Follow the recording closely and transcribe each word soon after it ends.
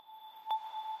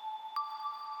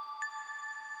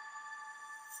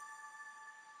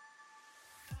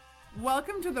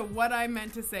Welcome to the What I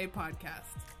Meant to Say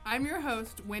podcast. I'm your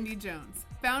host, Wendy Jones,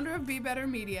 founder of Be Better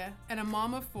Media and a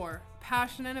mom of four,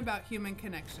 passionate about human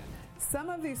connection. Some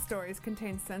of these stories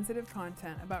contain sensitive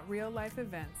content about real-life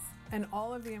events, and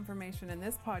all of the information in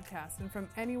this podcast and from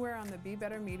anywhere on the Be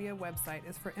Better Media website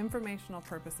is for informational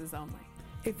purposes only.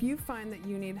 If you find that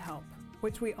you need help,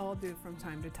 which we all do from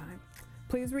time to time,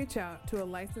 please reach out to a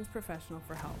licensed professional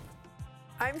for help.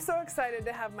 I'm so excited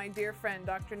to have my dear friend,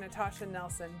 Dr. Natacha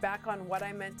Nelson, back on What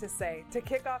I Meant to Say to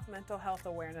kick off Mental Health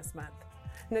Awareness Month.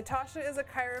 Natacha is a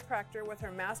chiropractor with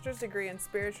her master's degree in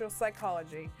spiritual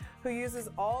psychology who uses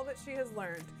all that she has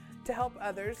learned to help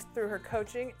others through her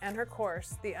coaching and her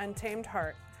course, The Untamed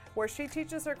Heart, where she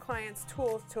teaches her clients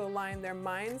tools to align their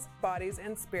minds, bodies,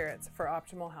 and spirits for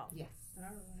optimal health. Yes. All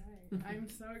right. I'm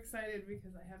so excited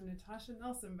because I have Natacha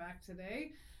Nelson back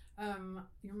today.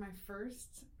 You're my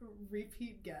first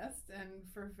repeat guest, and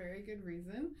for very good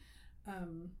reason.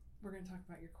 We're going to talk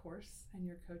about your course and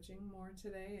your coaching more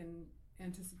today in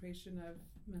anticipation of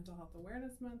Mental Health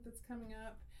Awareness Month that's coming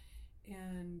up.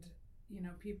 And, you know,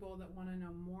 people that want to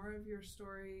know more of your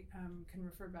story can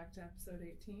refer back to episode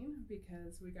 18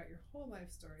 because we got your whole life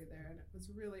story there, and it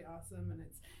was really awesome. And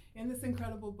it's in this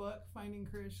incredible book, Finding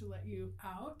Courage to Let You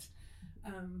Out.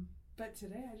 But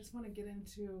today I just want to get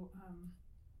into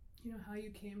how you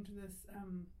came to this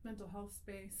mental health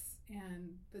space and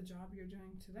the job you're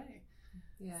doing today.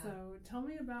 Yeah. So tell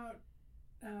me about,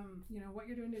 what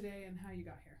you're doing today and how you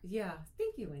got here. Yeah.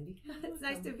 Thank you, Wendy. It's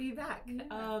nice to be back.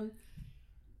 Yeah.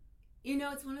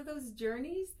 It's one of those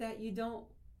journeys that you don't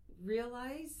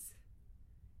realize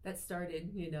that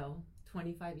started,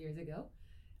 25 years ago.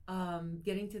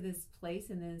 Getting to this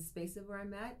place and then the space of where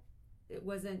I'm at, it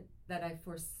wasn't that I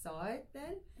foresaw it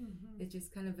then. Mm-hmm. It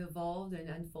just kind of evolved and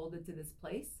unfolded to this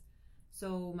place.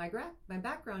 So my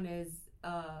background is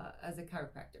as a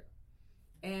chiropractor.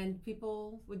 And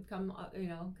people would come,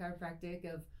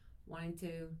 chiropractic of wanting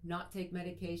to not take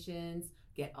medications,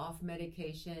 get off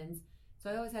medications.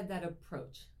 So I always had that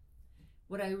approach.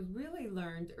 What I really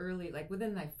learned early, like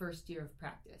within my first year of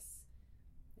practice,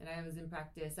 and I was in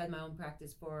practice, I had my own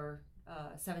practice for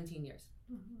 17 years.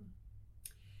 Mm-hmm.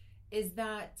 Is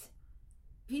that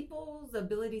people's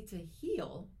ability to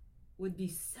heal would be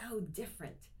so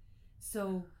different.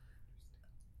 So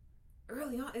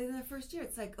early on in the first year,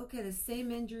 it's like, okay, the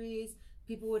same injuries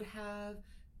people would have,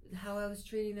 how I was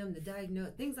treating them, the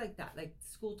diagnose, things like that. Like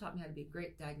school taught me how to be a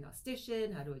great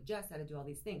diagnostician, how to adjust, how to do all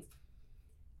these things.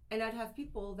 And I'd have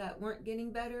people that weren't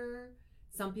getting better.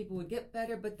 Some people would get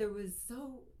better, but there was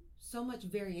so much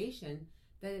variation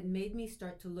that it made me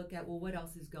start to look at, well, what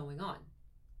else is going on?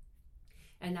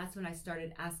 And that's when I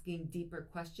started asking deeper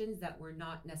questions that were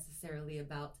not necessarily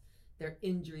about their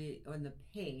injury or the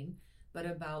pain, but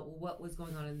about what was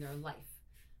going on in their life,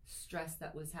 stress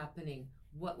that was happening,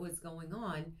 what was going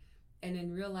on, and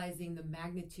in realizing the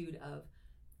magnitude of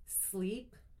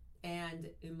sleep and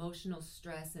emotional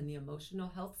stress and the emotional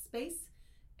health space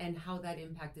and how that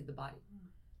impacted the body.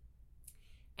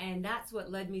 And that's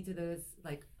what led me to this,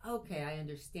 like, okay, I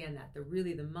understand that.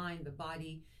 The mind, the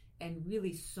body, and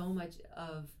really so much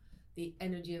of the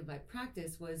energy of my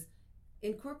practice was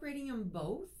incorporating them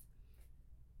both.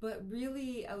 But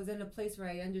really, I was in a place where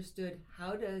I understood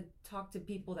how to talk to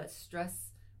people that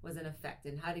stress was an effect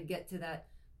and how to get to that,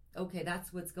 okay,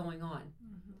 that's what's going on.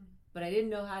 Mm-hmm. But I didn't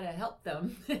know how to help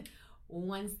them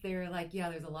once they're like,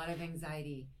 yeah, there's a lot of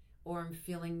anxiety, or I'm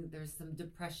feeling there's some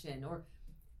depression, or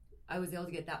I was able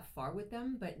to get that far with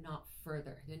them, but not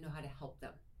further. I didn't know how to help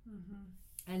them. Mm-hmm.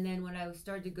 And then when I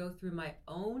started to go through my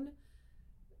own,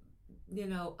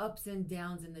 ups and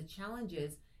downs and the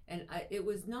challenges, and it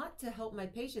was not to help my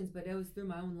patients, but it was through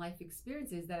my own life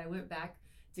experiences that I went back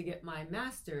to get my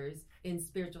master's in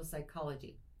spiritual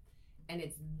psychology. And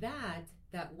it's that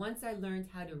once I learned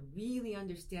how to really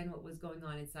understand what was going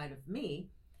on inside of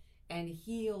me and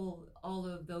heal all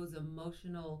of those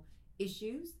emotional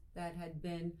issues that had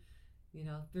been,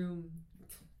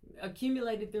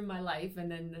 accumulated through my life,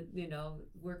 and then,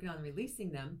 working on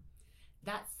releasing them,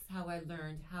 that's how I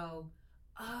learned how,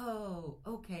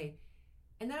 okay.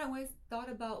 And then I always thought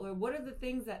about, well, what are the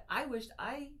things that I wished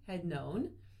I had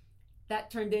known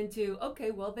that turned into,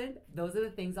 okay, well then those are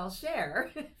the things I'll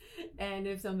share. And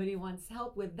if somebody wants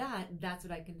help with that, that's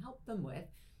what I can help them with.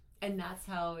 And that's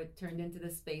how it turned into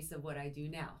the space of what I do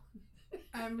now.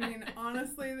 I mean,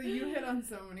 honestly, you hit on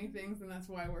so many things, and that's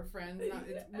why we're friends.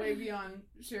 It's way beyond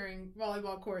sharing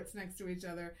volleyball courts next to each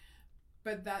other.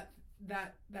 But that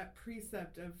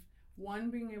precept of, one,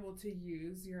 being able to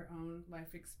use your own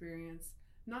life experience,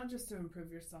 not just to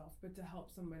improve yourself, but to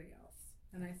help somebody else.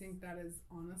 And I think that is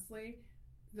honestly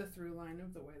the through line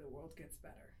of the way the world gets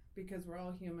better. because we're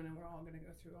all human and we're all going to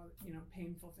go through all,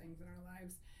 painful things in our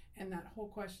lives. And that whole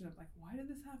question of like, why did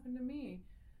this happen to me?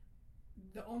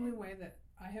 The only way that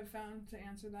I have found to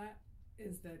answer that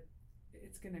is that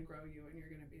it's going to grow you and you're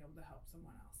going to be able to help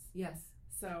someone else. Yes.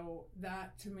 So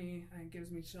that to me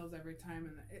gives me chills every time,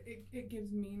 and it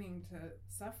gives meaning to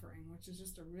suffering, which is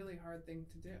just a really hard thing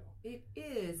to do. It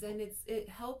is, and it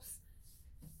helps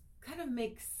kind of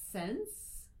make sense.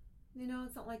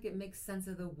 It's not like it makes sense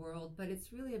of the world, but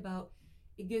it's really about,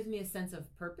 it gives me a sense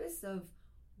of purpose of,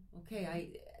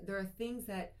 okay, there are things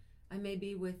that I may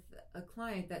be with a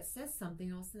client that says something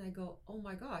else, and I go, oh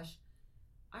my gosh,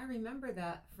 I remember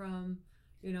that from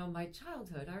my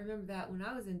childhood. I remember that when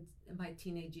I was in my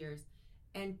teenage years,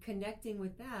 and connecting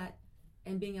with that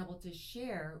and being able to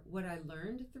share what I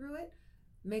learned through it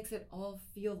makes it all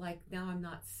feel like now I'm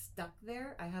not stuck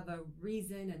there. I have a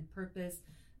reason and purpose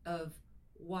of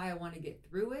why I want to get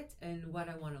through it and what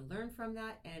I want to learn from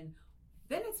that. And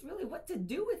then it's really what to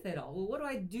do with it all. Well, what do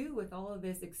I do with all of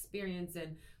this experience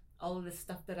and all of the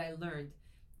stuff that I learned?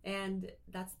 And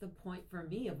that's the point for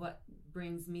me of what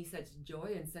brings me such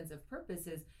joy and sense of purpose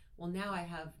is, well, now I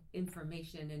have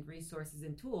information and resources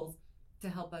and tools to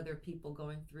help other people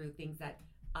going through things that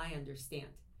I understand.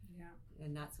 Yeah.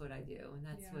 And that's what I do. And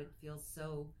that's what feels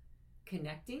so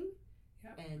connecting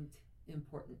and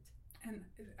important. And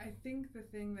I think the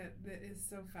thing that is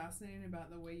so fascinating about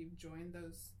the way you've joined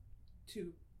those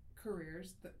two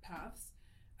careers, the paths,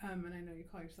 and I know you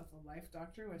call yourself a life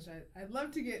doctor, which I'd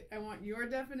love to get, I want your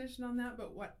definition on that,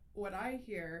 but what I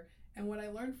hear and what I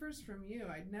learned first from you,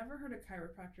 I'd never heard a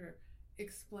chiropractor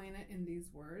explain it in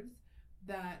these words,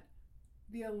 that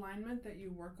the alignment that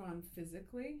you work on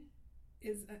physically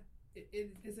is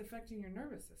affecting your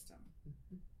nervous system.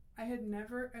 Mm-hmm. I had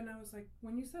never, and I was like,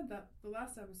 when you said that the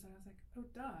last episode, I was like, oh,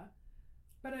 duh.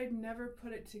 But I'd never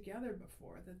put it together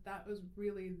before, that was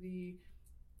really the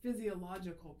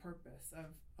physiological purpose of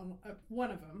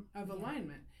one of them, of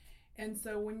alignment. And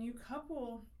so when you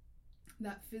couple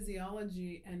that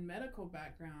physiology and medical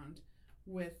background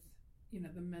with,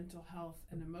 the mental health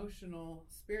and emotional,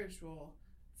 spiritual,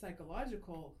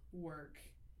 psychological work,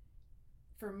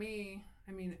 for me,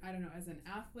 I mean, I don't know, as an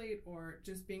athlete or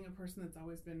just being a person that's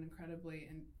always been incredibly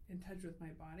in touch with my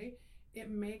body, it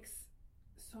makes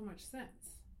so much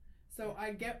sense. So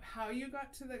I get how you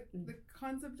got to the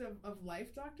concept of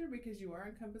life doctor, because you are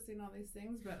encompassing all these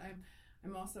things, but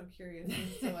I'm also curious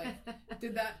as to like,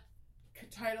 did that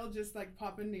title just like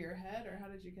pop into your head, or how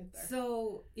did you get there?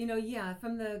 So,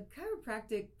 from the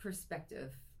chiropractic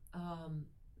perspective,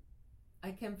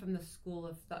 I came from the school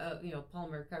of,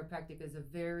 Palmer Chiropractic is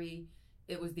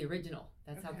it was the original.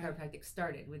 That's how chiropractic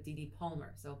started, with D.D.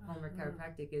 Palmer. So Palmer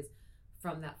Chiropractic is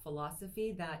from that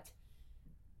philosophy that,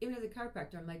 even as a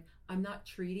chiropractor, I'm like, I'm not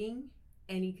treating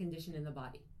any condition in the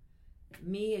body.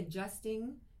 Me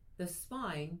adjusting the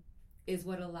spine is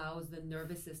what allows the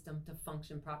nervous system to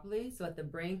function properly, so that the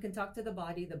brain can talk to the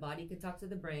body can talk to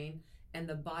the brain, and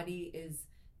the body is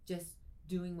just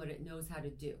doing what it knows how to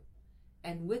do.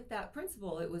 And with that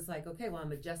principle, it was like, okay, well,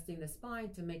 I'm adjusting the spine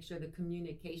to make sure the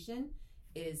communication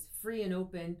is free and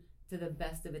open to the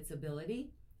best of its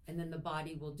ability, and then the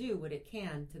body will do what it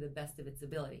can to the best of its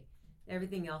ability.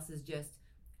 Everything else is just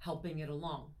helping it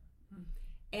along.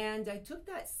 And I took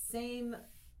that same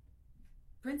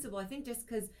principle, I think, just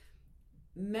because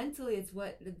mentally it's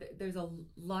there's a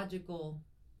logical,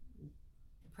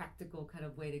 practical kind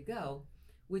of way to go,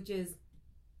 which is,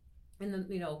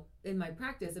 in my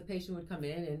practice, a patient would come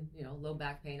in and, low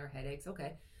back pain or headaches.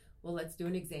 Okay, well, let's do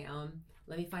an exam.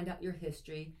 Let me find out your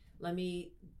history. Let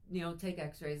me, take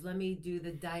x-rays. Let me do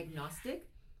the diagnostic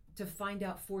to find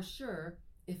out for sure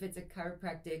if it's a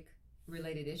chiropractic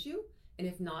related issue. And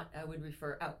if not, I would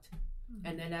refer out. Mm-hmm.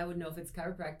 And then I would know if it's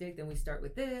chiropractic, then we start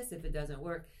with this, if it doesn't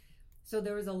work. So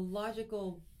there was a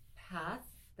logical path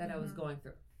that I was going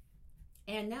through.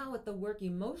 And now with the work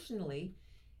emotionally,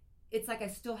 it's like I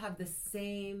still have the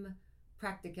same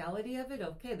practicality of it.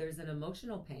 Okay, there's an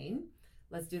emotional pain.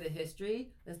 Let's do the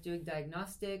history. Let's do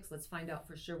diagnostics. Let's find out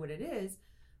for sure what it is.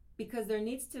 Because there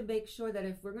needs to make sure that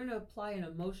if we're going to apply an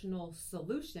emotional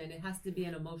solution, it has to be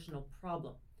an emotional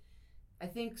problem. I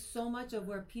think so much of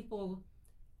where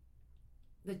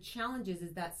the challenge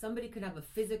is that somebody could have a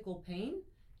physical pain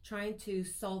trying to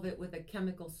solve it with a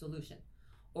chemical solution.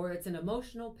 Or it's an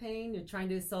emotional pain, you're trying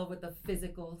to solve with a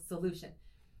physical solution.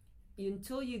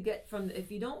 Until you get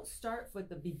if you don't start with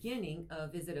the beginning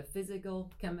of, is it a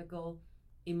physical, chemical,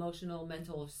 emotional,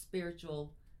 mental, or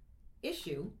spiritual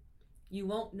issue, you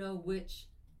won't know which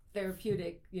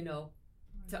therapeutic,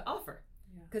 to offer.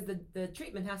 Because the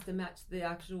treatment has to match the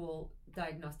actual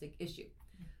diagnostic issue.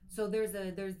 So there's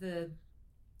the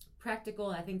practical.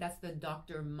 And I think that's the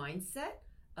doctor mindset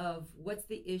of what's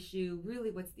the issue,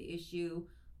 really what's the issue,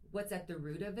 what's at the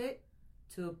root of it,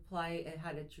 to apply and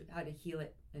how to heal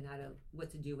it and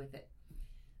what to do with it.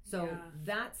 So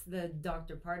that's the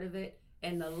doctor part of it.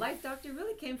 And the life doctor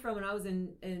really came from when I was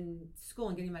in school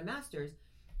and getting my master's.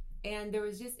 And there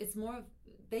was just, it's more of,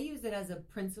 they used it as a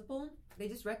principle. They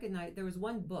just recognized, there was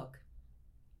one book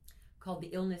called The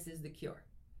Illness is the Cure.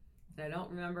 And I don't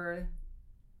remember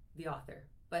the author,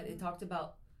 but it talked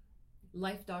about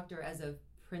life doctor as a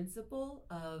principle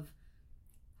of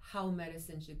how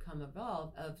medicine should come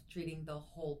evolved of treating the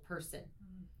whole person.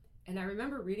 And I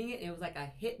remember reading it, and it was like,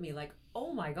 hit me like,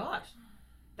 oh my gosh,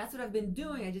 that's what I've been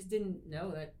doing. I just didn't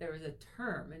know that there was a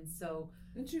term. And so,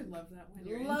 don't you love that when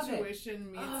your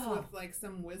intuition meets with like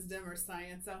some wisdom or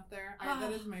science out there?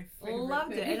 That is my favorite.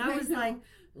 Loved it. And I was like,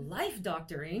 life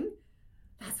doctoring,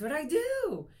 that's what I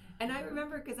do. And I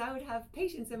remember, because I would have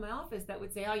patients in my office that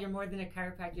would say, oh, you're more than a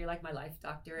chiropractor, you're like my life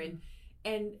doctor.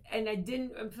 And I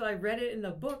didn't until I read it in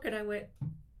the book, and I went,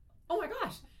 oh my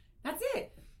gosh, that's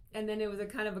it. And then it was a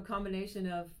kind of a combination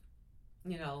of,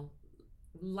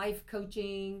 life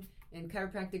coaching and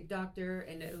chiropractic doctor,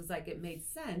 and it was like, it made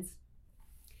sense.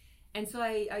 And so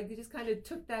I just kind of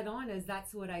took that on as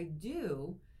that's what I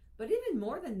do. But even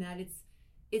more than that,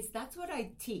 it's that's what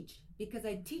I teach, because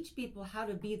I teach people how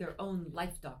to be their own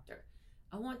life doctor.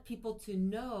 I want people to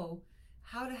know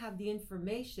how to have the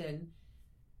information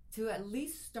to at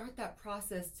least start that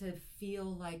process to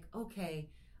feel like, okay,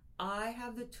 I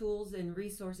have the tools and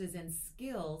resources and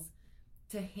skills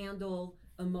to handle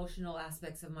emotional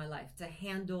aspects of my life, to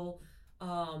handle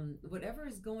whatever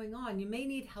is going on. You may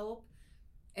need help,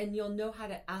 and you'll know how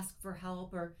to ask for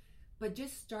help, but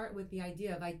just start with the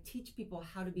idea of, I teach people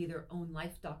how to be their own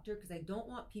life doctor, because I don't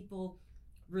want people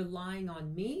relying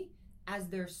on me as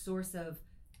their source of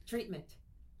treatment,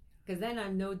 because then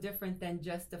I'm no different than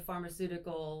just a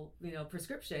pharmaceutical,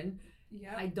 prescription.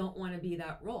 Yeah. I don't want to be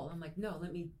that role. I'm like, no,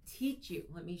 let me teach you,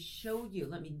 let me show you,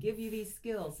 let me give you these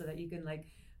skills so that you can like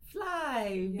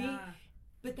fly. Yeah.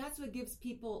 But that's what gives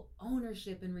people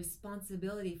ownership and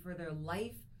responsibility for their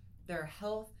life, their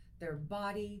health, their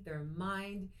body, their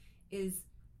mind, is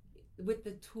with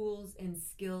the tools and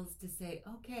skills to say,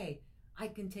 okay, I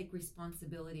can take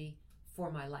responsibility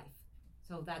for my life.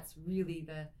 So that's really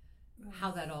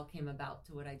how that all came about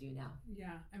to what I do now.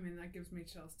 Yeah, I mean, that gives me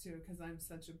chills too, because I'm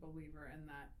such a believer in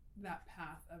that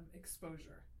path of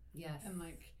exposure. Yes. And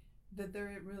like that there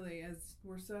it really is.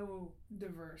 We're so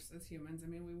diverse as humans. I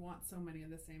mean, we want so many of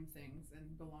the same things,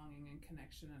 and belonging and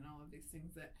connection and all of these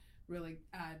things that really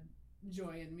add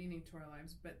joy and meaning to our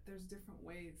lives. But there's different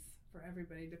ways for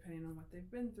everybody, depending on what they've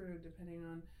been through, depending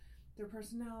on their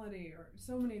personality, or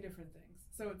so many different things.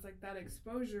 So it's like that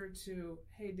exposure to,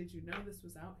 hey, did you know this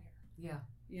was out here?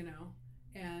 Yeah.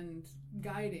 And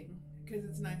guiding, because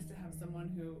it's nice to have someone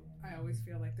who, I always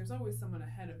feel like there's always someone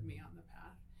ahead of me on the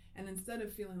path. And instead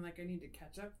of feeling like I need to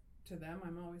catch up to them,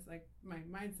 I'm always like, my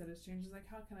mindset has changed. It's like,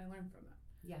 how can I learn from them?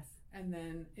 Yes. And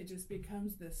then it just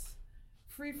becomes this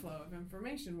free flow of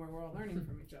information where we're all learning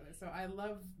from each other. So I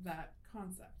love that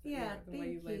concept. Yeah, the way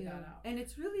you laid that out. And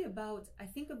it's really about, I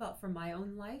think about for my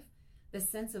own life, the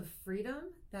sense of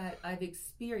freedom that I've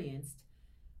experienced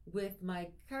with my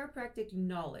chiropractic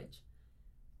knowledge.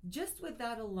 Just with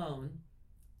that alone,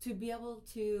 to be able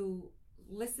to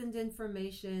listen to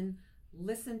information,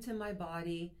 listen to my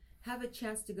body, have a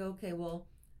chance to go, okay, well,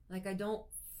 like I don't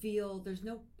feel, there's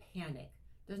no panic.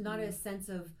 There's not a sense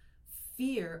of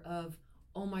fear of,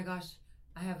 oh my gosh,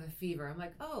 I have a fever. I'm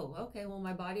like, oh, okay, well,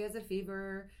 my body has a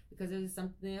fever because there's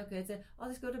something, okay, I'll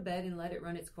just go to bed and let it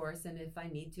run its course. And if I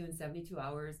need to in 72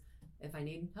 hours, if I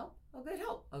need help, I'll get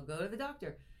help. I'll go to the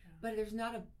doctor. Yeah. But there's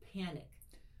not a panic.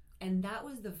 And that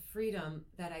was the freedom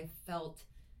that I felt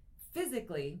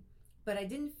physically, but I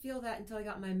didn't feel that until I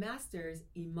got my master's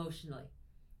emotionally.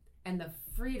 And the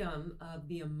freedom of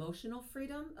the emotional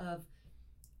freedom of,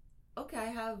 okay, I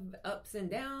have ups and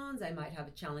downs. I might have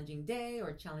a challenging day or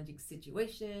a challenging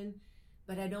situation,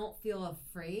 but I don't feel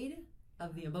afraid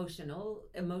of the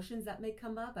emotions that may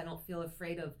come up. I don't feel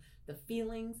afraid of the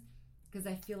feelings, because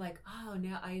I feel like, oh,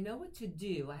 now I know what to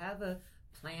do. I have a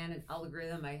plan, an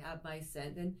algorithm. I have my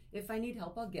scent, and if I need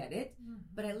help, I'll get it. Mm-hmm.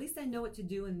 But at least I know what to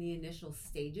do in the initial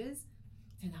stages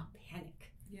to not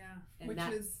panic. Yeah, and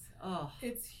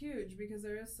it's huge, because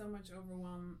there is so much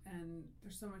overwhelm and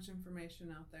there's so much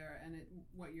information out there. And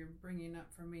what you're bringing up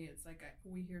for me, it's like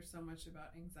we hear so much about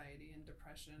anxiety and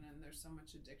depression, and there's so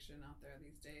much addiction out there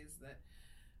these days that,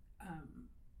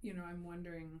 I'm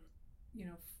wondering,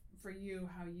 for you,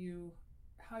 how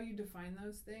you define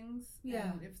those things.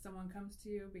 Yeah. And if someone comes to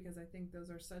you, because I think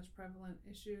those are such prevalent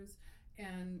issues,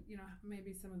 and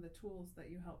maybe some of the tools that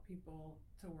you help people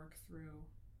to work through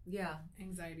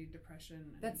anxiety, depression,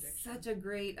 and That's addiction. such a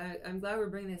great, I'm glad we're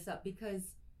bringing this up, because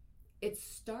it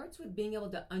starts with being able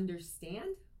to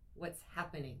understand what's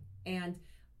happening. And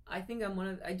I think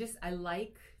I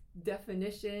like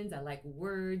definitions, I like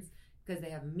words, because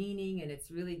they have meaning, and it's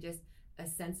really just a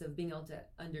sense of being able to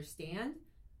understand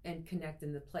and connect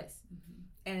in the place.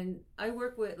 And I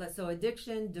work with, so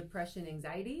addiction, depression,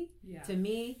 anxiety, to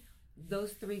me,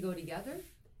 those three go together,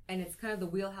 and it's kind of the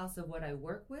wheelhouse of what I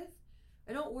work with.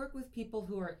 I don't work with people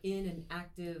who are in an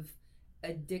active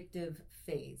addictive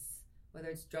phase, whether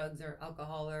it's drugs or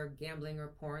alcohol or gambling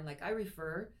or porn. Like, I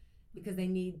refer because they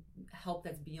need help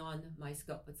that's beyond my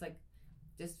scope. It's like,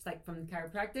 just like from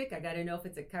chiropractic, I got to know if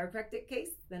it's a chiropractic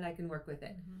case, then I can work with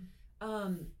it.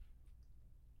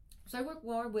 So I work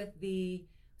more with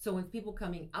so when people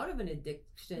coming out of an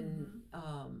addiction,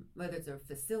 whether it's a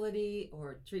facility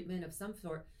or treatment of some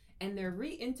sort, and they're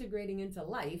reintegrating into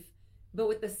life, but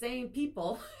with the same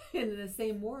people in the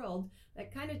same world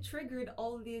that kind of triggered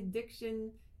all of the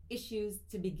addiction issues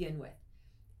to begin with.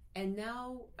 And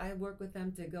now I work with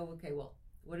them to go, okay, well,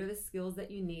 what are the skills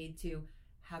that you need to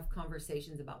have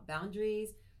conversations about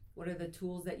boundaries? What are the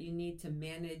tools that you need to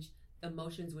manage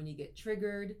emotions when you get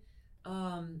triggered?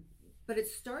 But it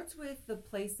starts with the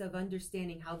place of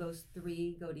understanding how those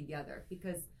three go together,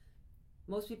 because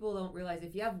most people don't realize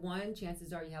if you have one,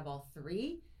 chances are you have all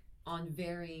three on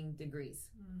varying degrees.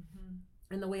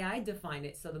 And the way I define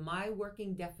it, so my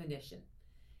working definition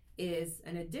is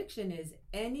an addiction is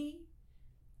any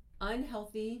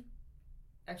unhealthy,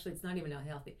 actually it's not even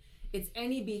unhealthy, it's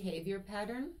any behavior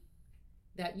pattern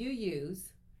that you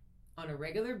use on a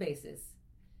regular basis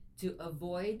to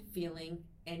avoid feeling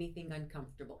anything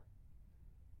uncomfortable.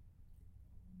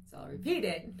 So I'll repeat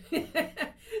it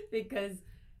because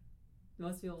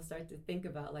most people start to think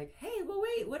about like, hey, well,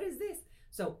 wait, what is this?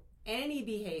 So any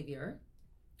behavior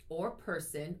or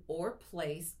person or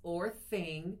place or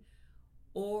thing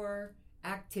or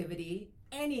activity,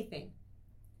 anything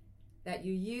that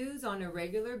you use on a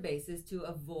regular basis to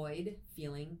avoid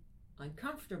feeling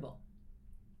uncomfortable.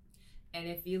 And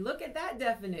if you look at that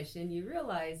definition, you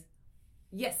realize,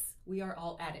 yes, we are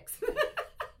all addicts.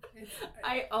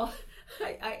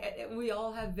 We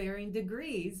all have varying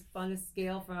degrees on a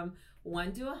scale from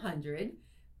 1 to 100.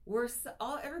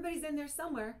 Everybody's in there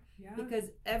somewhere, because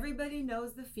everybody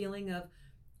knows the feeling of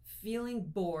feeling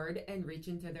bored and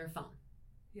reaching to their phone.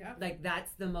 Like,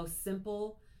 that's the most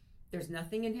simple. There's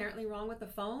nothing inherently wrong with the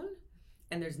phone,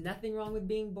 and there's nothing wrong with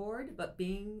being bored, but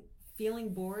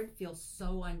feeling bored feels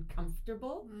so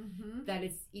uncomfortable that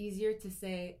it's easier to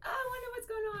say, oh, I wonder what's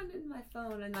going on in my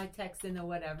phone and my text and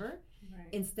whatever,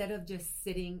 instead of just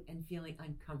sitting and feeling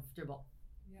uncomfortable.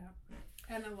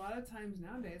 And a lot of times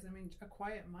nowadays, I mean, a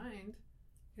quiet mind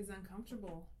is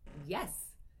uncomfortable. Yes.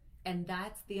 And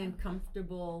that's the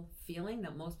uncomfortable feeling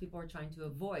that most people are trying to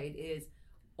avoid is,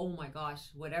 oh my gosh,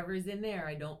 whatever is in there,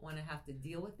 I don't want to have to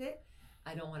deal with it.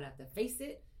 I don't want to have to face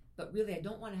it. But really, I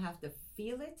don't want to have to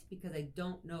feel it because I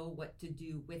don't know what to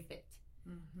do with it.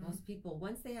 Most people,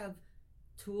 once they have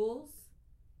tools,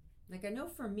 like I know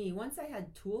for me, once I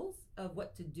had tools of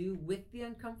what to do with the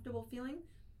uncomfortable feeling,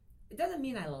 it doesn't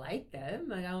mean I like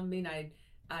them. I don't mean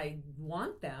I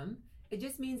want them. It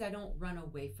just means I don't run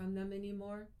away from them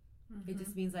anymore. It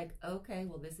just means like, okay,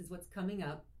 well, this is what's coming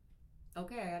up.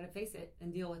 Okay, I got to face it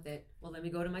and deal with it. Well, let me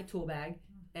go to my tool bag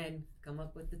and come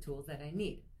up with the tools that I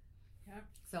need.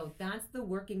 So that's the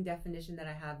working definition that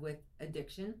I have with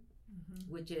addiction,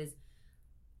 which is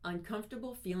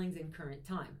uncomfortable feelings in current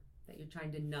time that you're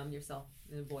trying to numb yourself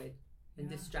and avoid and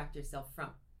distract yourself from.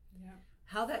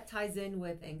 How that ties in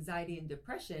with anxiety and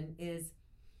depression is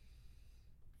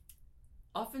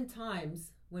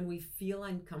oftentimes when we feel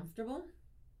uncomfortable,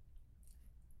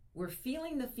 we're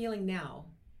feeling the feeling now,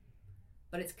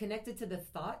 but it's connected to the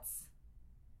thoughts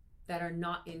that are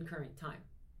not in current time.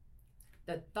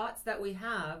 The thoughts that we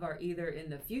have are either in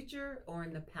the future or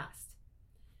in the past.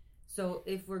 So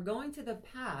if we're going to the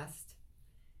past,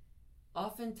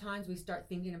 oftentimes we start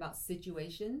thinking about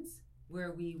situations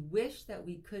where we wish that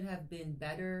we could have been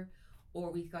better,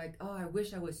 or we like, oh, I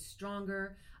wish I was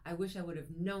stronger. I wish I would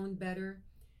have known better.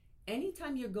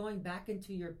 Anytime you're going back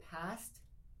into your past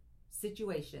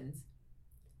situations,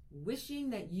 wishing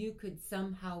that you could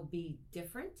somehow be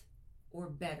different or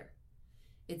better,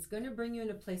 it's going to bring you in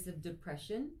a place of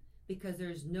depression because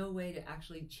there's no way to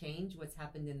actually change what's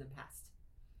happened in the past.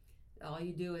 All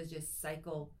you do is just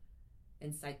cycle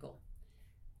and cycle.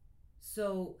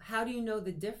 So how do you know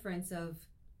the difference of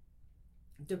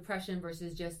depression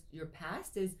versus just your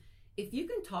past is if you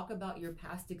can talk about your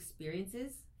past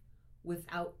experiences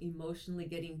without emotionally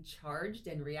getting charged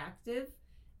and reactive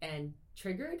and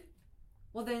triggered,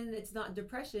 well, then it's not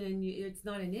depression and it's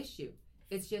not an issue.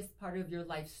 It's just part of your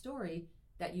life story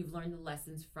that you've learned the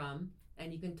lessons from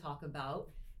and you can talk about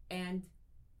and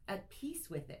at peace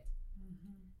with it.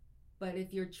 Mm-hmm. But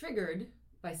if you're triggered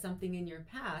by something in your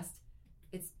past,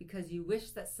 it's because you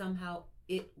wish that somehow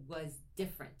it was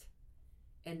different.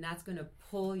 And that's going to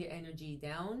pull your energy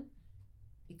down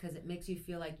because it makes you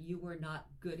feel like you were not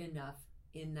good enough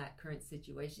in that current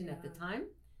situation at the time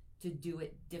to do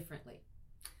it differently.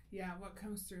 Yeah, what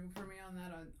comes through for me on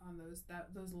that, on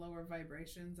those lower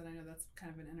vibrations, and I know that's kind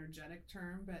of an energetic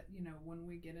term, but you know, when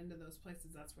we get into those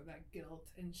places, that's where that guilt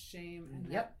and shame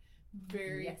and that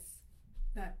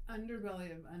that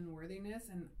underbelly of unworthiness,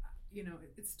 and you know,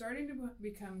 it's starting to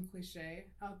become cliche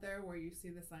out there where you see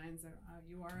the signs that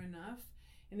you are enough,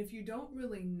 and if you don't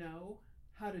really know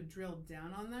how to drill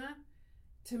down on that,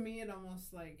 to me, it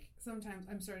almost like sometimes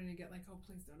I'm starting to get like, oh,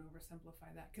 please don't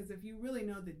oversimplify that. Because if you really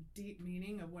know the deep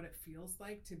meaning of what it feels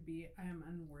like to be, I am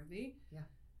unworthy. Yeah.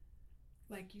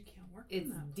 Like you can't work in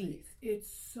that place. Deep.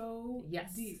 It's so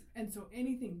deep. And so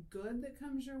anything good that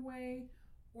comes your way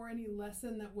or any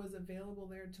lesson that was available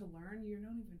there to learn, you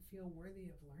don't even feel worthy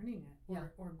of learning it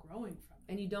or growing from it.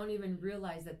 And you don't even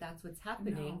realize that that's what's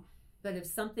happening. No. But if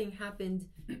something happened,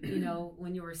 you know,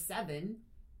 when you were 7,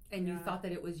 and you thought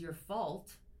that it was your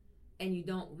fault, and you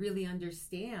don't really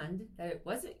understand that it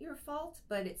wasn't your fault,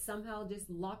 but it's somehow just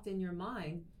locked in your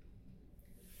mind.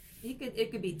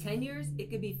 It could be 10 years, it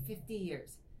could be 50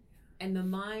 years. And the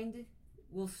mind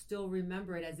will still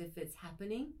remember it as if it's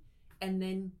happening, and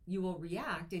then you will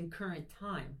react in current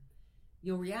time.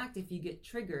 You'll react if you get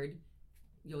triggered,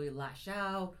 you'll lash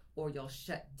out, or you'll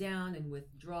shut down and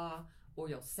withdraw, or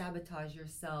you'll sabotage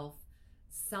yourself.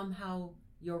 Somehow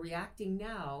you're reacting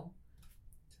now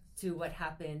to what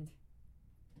happened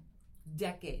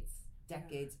decades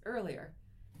earlier,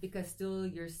 because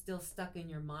you're still stuck in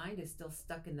your mind, is still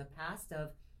stuck in the past of,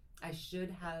 I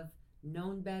should have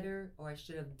known better, or I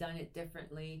should have done it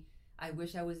differently. I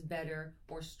wish I was better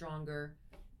or stronger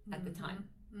at the time.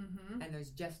 Mm-hmm. And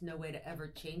there's just no way to ever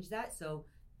change that. So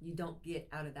you don't get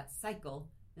out of that cycle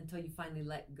until you finally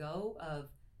let go of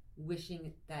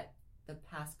wishing that the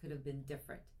past could have been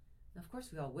different. Of course,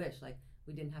 we all wish, like,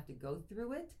 we didn't have to go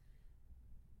through it.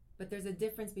 But there's a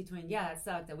difference between, it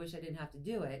sucked, I wish I didn't have to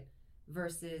do it,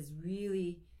 versus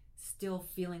really still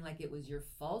feeling like it was your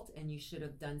fault and you should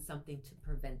have done something to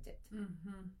prevent it.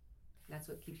 Mm-hmm. That's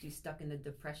what keeps you stuck in the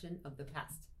depression of the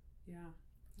past. Yeah,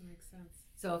 that makes sense.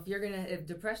 So if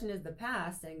depression is the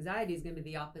past, anxiety is going to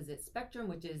be the opposite spectrum,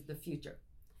 which is the future.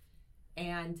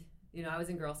 And, you know, I was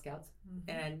in Girl Scouts,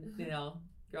 and, you know,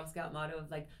 Girl Scout motto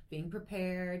of like being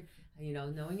prepared, you know,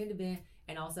 knowing in advance,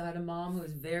 and also had a mom who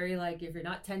was very like, if you're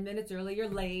not 10 minutes early, you're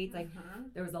late. Like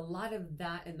there was a lot of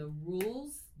that in the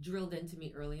rules drilled into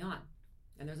me early on.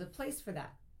 And there's a place for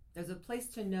that. There's a place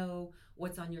to know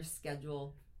what's on your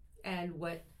schedule and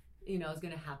what, you know, is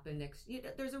going to happen next.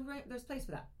 There's place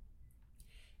for that.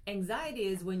 Anxiety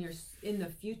is when you're in the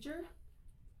future.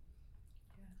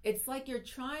 It's like you're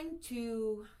trying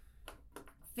to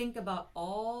think about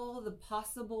all the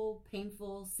possible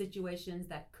painful situations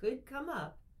that could come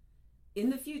up in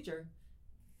the future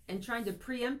and trying to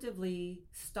preemptively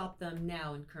stop them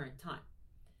now in current time.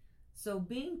 So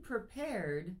being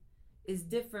prepared is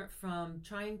different from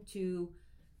trying to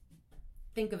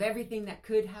think of everything that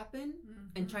could happen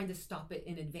and trying to stop it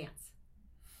in advance.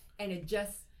 And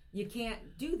you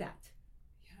can't do that.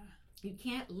 Yeah. You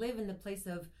can't live in the place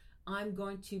of, I'm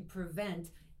going to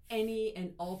prevent any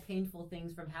and all painful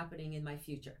things from happening in my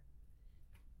future.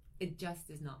 It just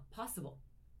is not possible.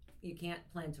 You can't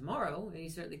plan tomorrow, and you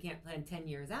certainly can't plan 10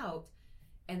 years out,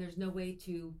 and there's no way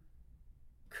to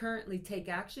currently take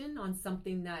action on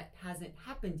something that hasn't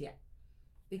happened yet.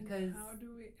 Because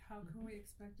how can we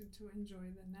expect it to enjoy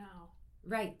the now?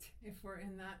 Right. If we're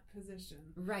in that position.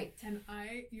 Right. And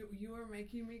you are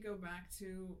making me go back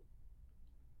to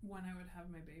when I would have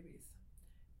my babies.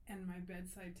 And my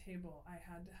bedside table, I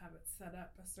had to have it set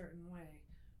up a certain way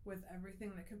with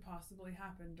everything that could possibly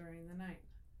happen during the night.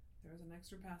 There was an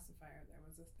extra pacifier. There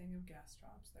was a thing of gas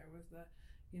drops. There was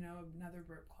another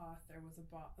burp cloth. There was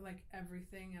like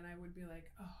everything. And I would be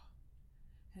like, oh,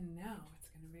 and now it's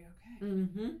going to be okay.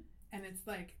 Mm-hmm. And it's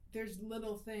like, there's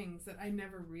little things that I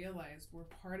never realized were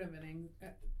part of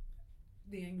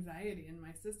the anxiety in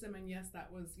my system. And yes,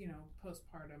 that was, you know,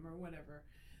 postpartum or whatever.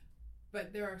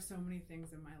 But there are so many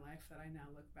things in my life that I now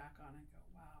look back on and go,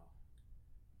 wow,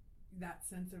 that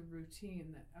sense of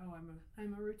routine that, oh,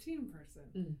 I'm a routine person.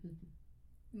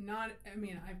 Mm-hmm.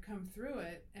 I've come through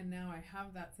it, and now I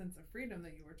have that sense of freedom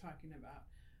that you were talking about.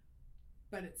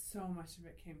 but it's so much of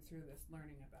it came through this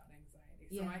learning about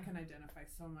anxiety. So I can identify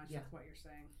so much with what you're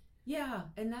saying. Yeah,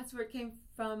 and that's where it came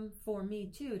from for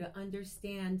me too, to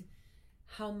understand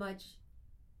how much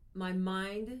my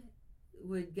mind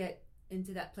would get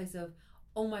into that place of,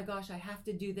 oh my gosh, I have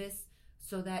to do this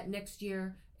so that next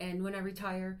year and when I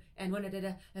retire and when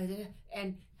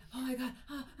and oh my God,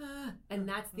 and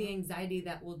that's the anxiety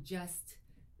that will just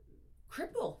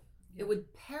cripple. It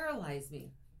would paralyze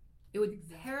me. It would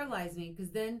paralyze me,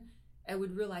 because then I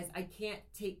would realize I can't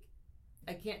take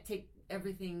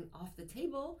everything off the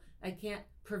table. I can't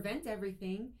prevent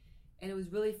everything. And it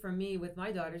was really for me with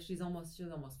my daughter, she's almost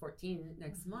 14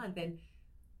 next month, and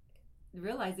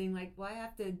realizing like, well, I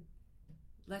have to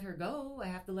let her go. I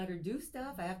have to let her do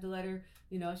stuff. I have to let her,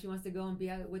 she wants to go and be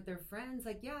out with her friends.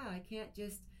 Like, yeah, I can't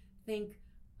just think,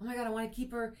 oh my God, I want to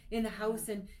keep her in the house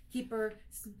and keep her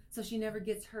so she never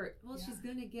gets hurt. Well, she's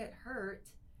going to get hurt.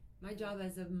 My job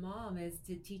as a mom is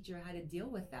to teach her how to deal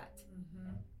with that.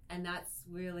 Mm-hmm. And that's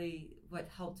really what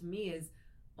helped me is,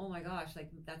 oh my gosh, like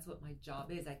that's what my job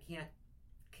is. I can't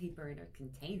keep her in a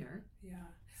container. Yeah,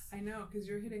 I know, because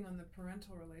you're hitting on the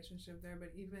parental relationship there,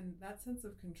 but even that sense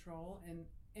of control in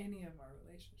any of our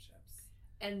relationships.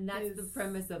 And that's the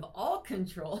premise of all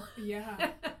control.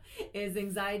 Yeah. Is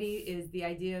anxiety is the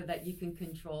idea that you can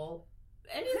control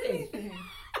anything.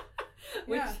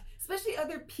 Which, especially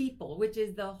other people, which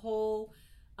is the whole,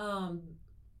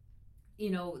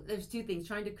 there's two things,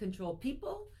 trying to control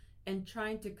people and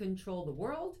trying to control the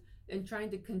world and trying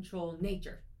to control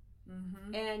nature.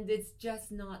 Mm-hmm. And it's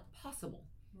just not possible.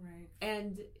 Right.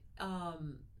 And,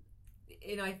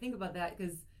 I think about that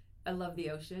because I love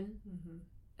the ocean. Mm-hmm.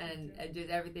 And just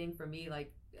everything for me,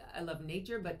 like I love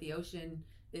nature, but the ocean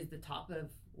is the top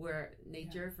of where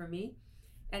nature for me.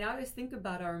 And I always think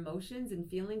about our emotions and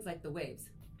feelings like the waves.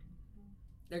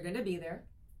 They're going to be there.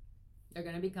 They're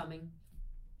going to be coming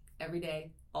every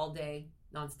day, all day,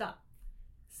 nonstop.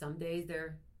 Some days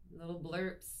they're little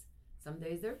blurps. Some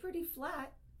days they're pretty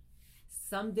flat.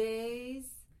 Some days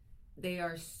they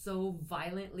are so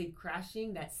violently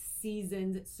crashing that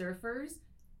seasoned surfers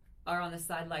are on the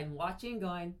sideline watching,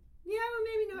 going, yeah,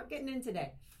 we're maybe not getting in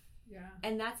today. Yeah.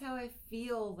 And that's how I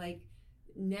feel like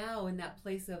now, in that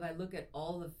place of I look at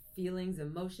all the feelings,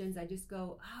 emotions, I just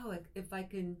go, oh, if I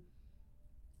can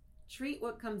treat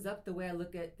what comes up the way I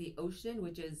look at the ocean,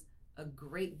 which is a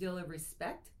great deal of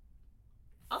respect,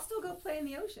 I'll still go play in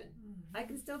the ocean. Mm-hmm. I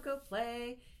can still go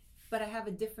play, but I have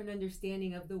a different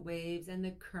understanding of the waves and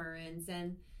the currents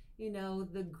and,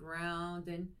 the ground,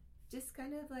 and just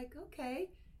kind of like,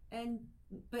 okay.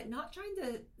 But not trying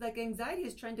to, like, anxiety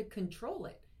is trying to control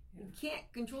it. Yeah. You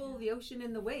can't control the ocean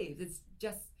and the waves. It's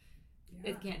just,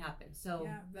 it can't happen. So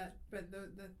but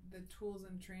the tools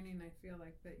and training, I feel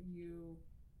like that you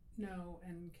know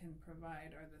and can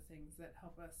provide are the things that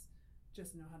help us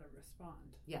just know how to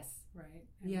respond. Yes. Right.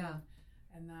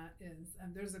 And that is,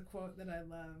 there's a quote that I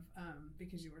love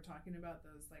because you were talking about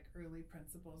those like early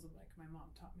principles of like my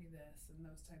mom taught me this and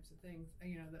those types of things,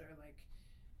 that are like,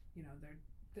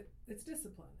 it's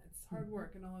discipline, it's hard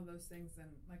work, and all of those things. And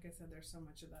like I said, there's so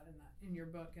much of that in your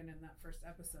book and in that first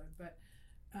episode. But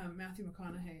Matthew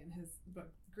McConaughey in his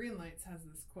book Green Lights has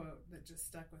this quote that just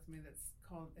stuck with me. That's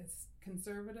called, it's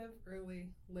conservative early,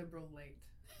 liberal late.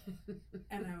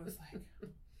 And I was like,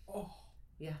 oh,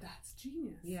 yeah, that's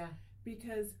genius. Yeah,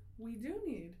 because we do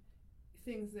need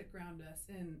things that ground us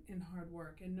in hard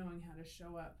work and knowing how to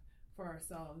show up for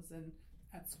ourselves and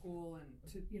at school,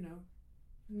 and to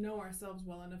know ourselves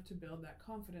well enough to build that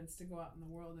confidence to go out in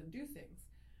the world and do things.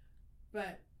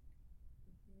 But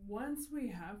once we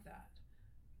have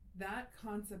that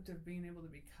concept of being able to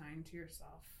be kind to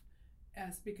yourself,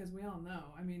 because we all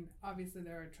know, I mean, obviously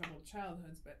there are troubled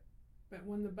childhoods, but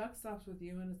when the buck stops with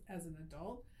you as an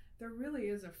adult, there really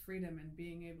is a freedom in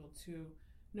being able to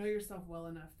know yourself well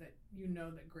enough that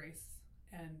that grace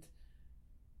and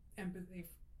empathy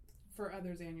for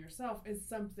others and yourself is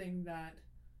something that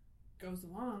goes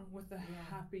along with the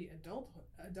happy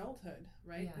adulthood,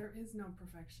 right? Yeah. There is no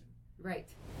perfection. Right.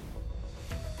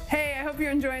 Hey, I hope you're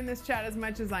enjoying this chat as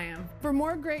much as I am. For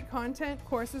more great content,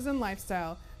 courses, and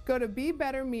lifestyle, go to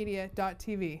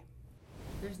BeBetterMedia.tv.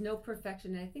 There's no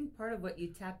perfection. And I think part of what you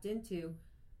tapped into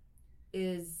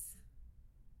is,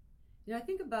 I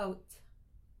think about,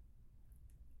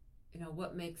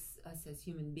 what makes us as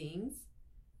human beings.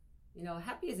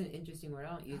 Happy is an interesting word. I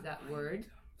don't use that word.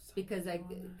 Because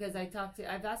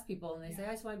I've asked people and they say,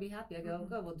 I just want to be happy. I go,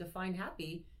 good, well, define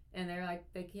happy. And they're like,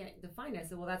 they can't define it. I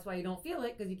said, well, that's why you don't feel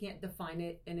it, because you can't define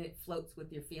it and it floats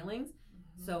with your feelings.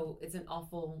 Mm-hmm. So it's an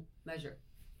awful measure.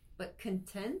 But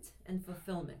content and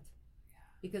fulfillment. Yeah.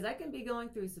 Because I can be going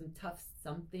through some tough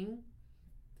something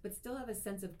but still have a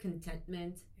sense of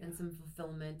contentment and some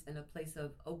fulfillment and a place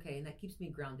of okay, and that keeps me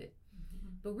grounded.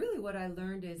 But really what I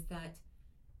learned is that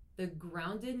the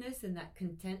groundedness and that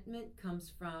contentment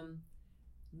comes from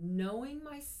knowing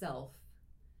myself,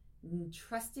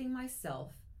 trusting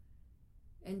myself,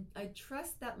 and I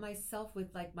trust that myself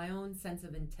with like my own sense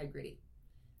of integrity.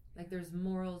 Like there's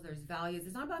morals, there's values.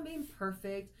 It's not about being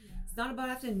perfect. It's not about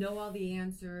having to know all the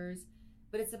answers,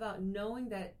 but it's about knowing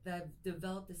that I've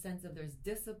developed a sense of there's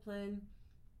discipline,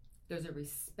 there's a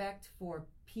respect for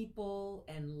people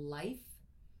and life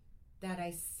that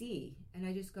I see. And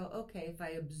I just go, okay, if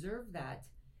I observe that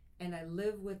and I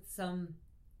live with some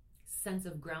sense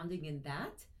of grounding in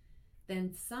that,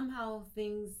 then somehow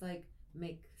things like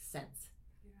make sense.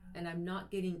 And I'm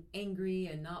not getting angry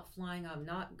and not flying. I'm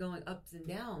not going ups and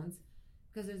downs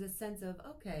because there's a sense of,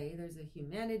 okay, there's a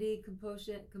humanity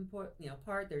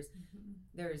part.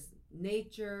 There's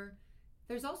nature.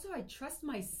 There's also, I trust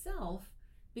myself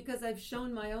because I've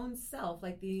shown my own self,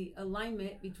 like the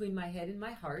alignment between my head and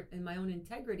my heart and my own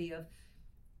integrity of,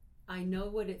 I know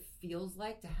what it feels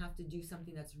like to have to do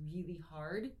something that's really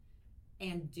hard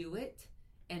and do it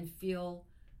and feel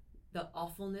the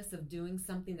awfulness of doing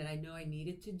something that I know I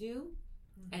needed to do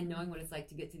and knowing what it's like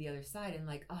to get to the other side and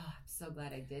like, oh, I'm so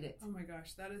glad I did it. Oh my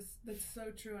gosh, that's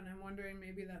so true. And I'm wondering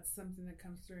maybe that's something that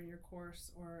comes through in your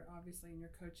course or obviously in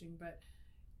your coaching, but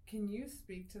can you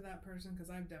speak to that person? Because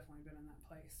I've definitely been in that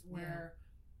place where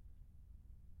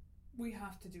we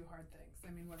have to do hard things.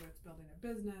 I mean, whether it's building a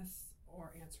business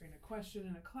or answering a question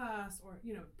in a class or,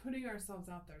 putting ourselves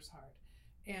out there is hard.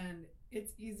 And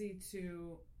it's easy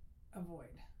to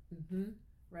avoid.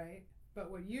 Right?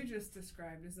 But what you just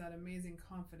described is that amazing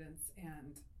confidence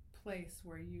and place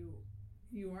where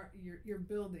you're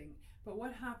building. But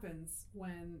what happens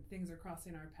when things are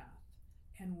crossing our path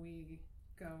and we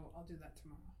go, I'll do that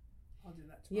tomorrow.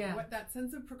 Yeah. What that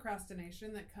sense of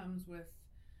procrastination that comes with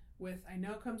I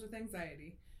know comes with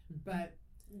anxiety, but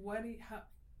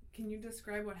can you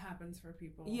describe what happens for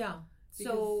people? Yeah.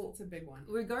 Because so it's a big one.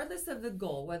 Regardless of the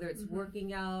goal, whether it's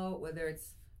working out, whether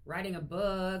it's writing a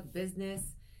book,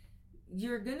 business,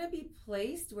 you're going to be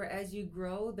placed where as you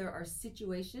grow, there are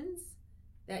situations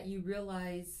that you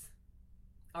realize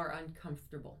are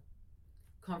uncomfortable.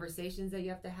 Conversations that you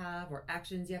have to have or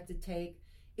actions you have to take,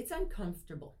 it's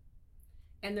uncomfortable.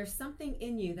 And there's something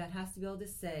in you that has to be able to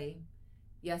say,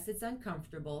 yes, it's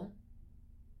uncomfortable.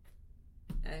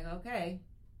 And okay,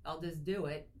 I'll just do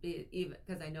it, even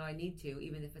because I know I need to,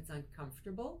 even if it's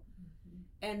uncomfortable.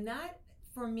 And that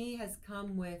for me has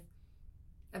come with,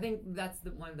 I think that's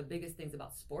one of the biggest things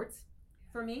about sports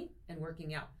for me and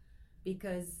working out,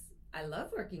 because I love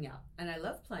working out and I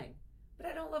love playing, but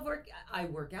I don't love work. I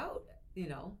work out,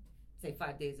 say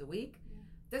 5 days a week.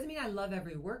 Doesn't mean I love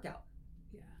every workout.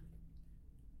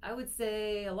 I would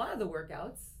say a lot of the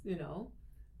workouts,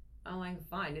 I'm like,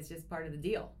 fine, it's just part of the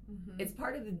deal. It's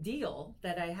part of the deal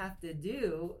that I have to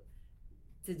do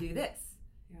this.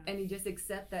 And you just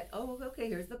accept that, oh, okay,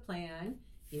 here's the plan.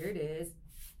 Here it is.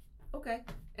 Okay.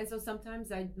 And so sometimes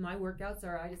my workouts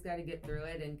are, I just got to get through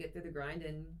it and get through the grind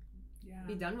and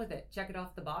be done with it. Check it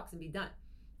off the box and be done.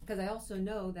 Because I also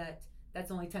know that that's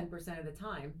only 10% of the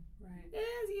time. Right.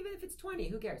 Even if it's 20,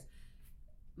 who cares?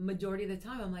 Majority of the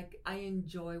time, I'm like, I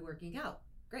enjoy working out.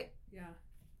 Great. Yeah.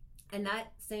 And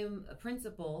that same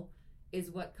principle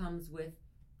is what comes with,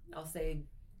 I'll say,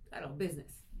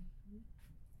 business.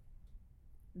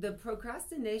 The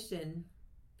procrastination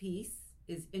piece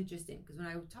is interesting because when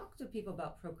I talk to people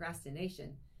about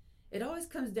procrastination, it always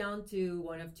comes down to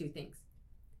one of two things.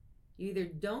 You either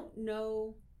don't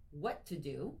know what to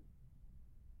do,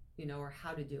 or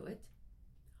how to do it,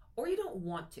 or you don't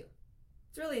want to.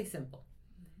 It's really simple.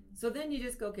 So then you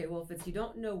just go, okay, well, if it's you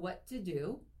don't know what to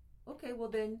do, okay, well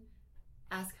then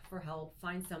ask for help,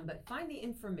 find the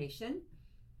information.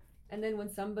 And then when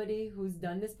somebody who's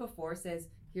done this before says,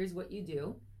 here's what you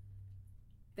do,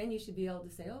 then you should be able to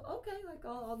say, oh, okay, like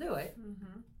I'll do it.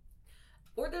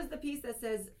 Or there's the piece that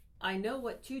says, I know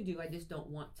what to do, I just don't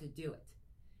want to do it.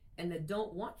 And the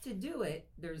don't want to do it,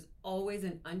 there's always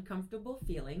an uncomfortable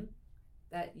feeling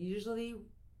that usually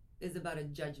is about a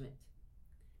judgment.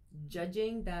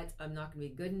 Judging that I'm not going to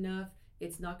be good enough,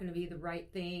 it's not going to be the right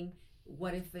thing,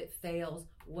 what if it fails,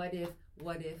 what if,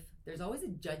 there's always a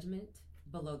judgment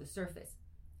below the surface.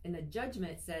 And the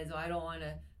judgment says, oh, I don't want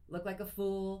to look like a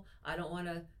fool, I don't want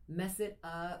to mess it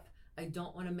up, I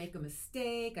don't want to make a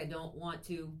mistake, I don't want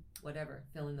to, whatever,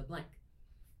 fill in the blank.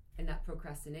 And that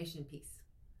procrastination piece.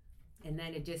 And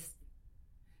then it just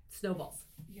snowballs.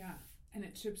 Yeah. And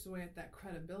it chips away at that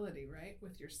credibility, right?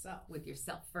 With yourself. With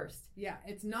yourself first. Yeah.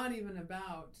 It's not even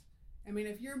about I mean,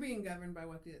 if you're being governed by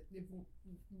what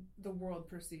the world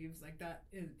perceives, like that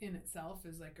in itself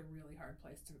is like a really hard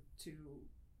place to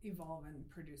evolve and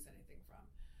produce anything from.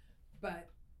 But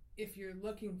if you're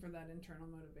looking for that internal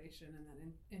motivation and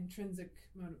that intrinsic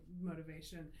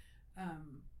motivation,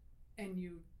 and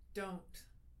you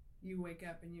wake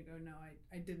up and you go, no,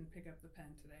 I didn't pick up the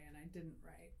pen today, and I didn't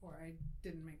write, or I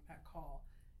didn't make that call.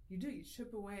 You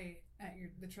chip away at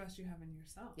the trust you have in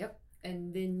yourself. Yep.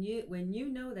 And then when you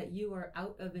know that you are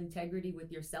out of integrity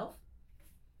with yourself,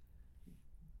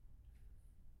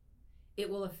 it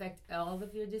will affect all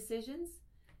of your decisions.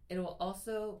 It will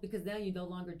also, because now you no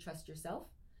longer trust yourself,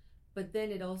 but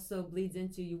then it also bleeds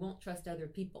into you won't trust other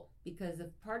people, because if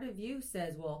part of you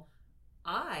says, well,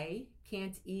 I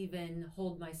can't even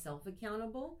hold myself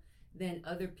accountable, then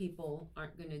other people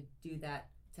aren't going to do that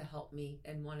to help me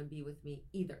and want to be with me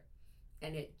either.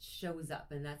 And it shows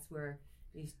up, and that's where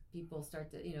these people start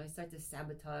to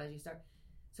sabotage.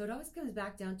 So it always comes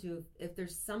back down to if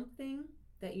there's something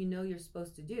that you know you're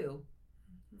supposed to do,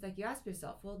 it's like you ask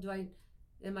yourself, well,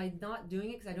 am I not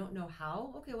doing it because I don't know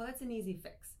how? Okay, well, that's an easy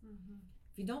fix. Mm-hmm.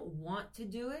 If you don't want to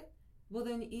do it, well,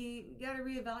 then you got to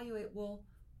reevaluate, well,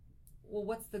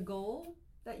 what's the goal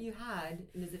that you had,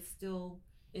 and is it still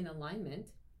in alignment?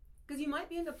 Because you might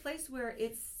be in a place where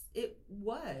it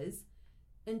was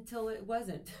until it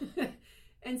wasn't.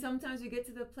 And sometimes you get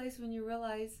to the place when you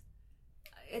realize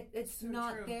it's so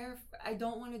not true. There. I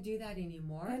don't want to do that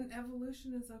anymore. And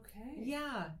evolution is okay.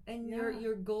 Yeah. And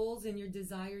your goals and your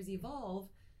desires evolve.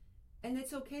 And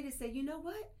it's okay to say, you know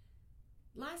what?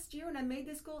 Last year when I made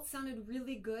this goal, it sounded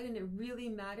really good and it really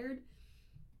mattered.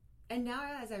 And now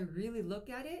as I really look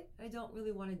at it, I don't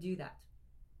really want to do that.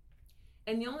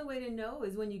 And the only way to know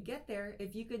is when you get there,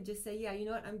 if you could just say, yeah, you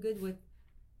know what? I'm good with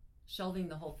shelving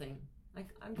the whole thing. Like,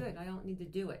 I'm good. I don't need to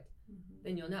do it. Mm-hmm.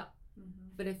 Then you'll know. Mm-hmm.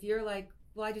 But if you're like,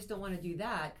 well, I just don't want to do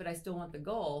that, but I still want the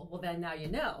goal. Well, then now you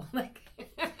know. Like,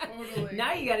 totally.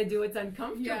 Now you got to do what's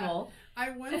uncomfortable. Yeah.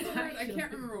 I once heard, I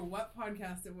can't remember what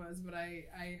podcast it was, but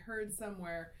I heard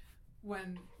somewhere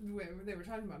when they were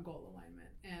talking about goal alignment,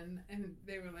 and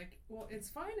they were like, well, it's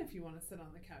fine if you want to sit on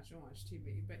the couch and watch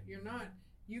TV, but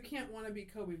you can't want to be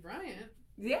Kobe Bryant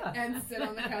and sit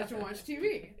on the couch and watch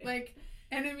TV. Like,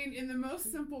 and I mean, in the most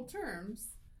simple terms,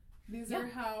 these are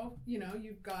how,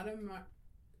 you've got to,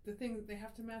 the things, they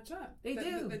have to match up. They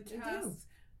do. The tasks,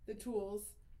 the tools,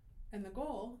 and the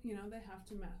goal, they have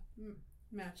to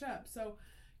match up. So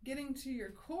getting to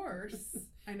your course,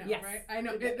 I know, right? I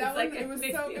know.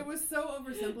 It was so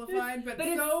oversimplified, but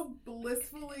so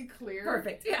blissfully clear.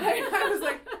 Perfect. Yeah. I was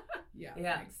like, yeah,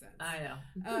 that makes sense. I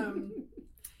know.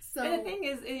 So, and the thing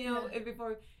is,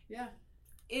 before... Yeah.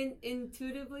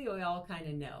 Intuitively, we all kind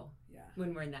of know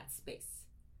when we're in that space.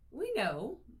 We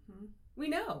know. Mm-hmm. We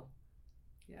know.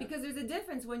 Yeah. Because there's a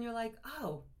difference when you're like,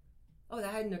 oh, that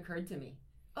hadn't occurred to me.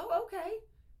 Oh, okay.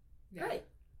 Yeah. Great.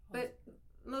 But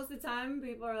most of the time,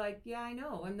 people are like, yeah, I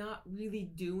know. I'm not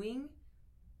really doing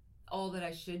all that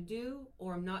I should do,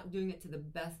 or I'm not doing it to the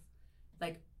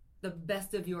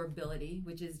best of your ability,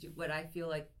 which is what I feel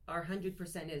like our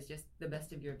 100% is, just the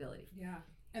best of your ability. Yeah.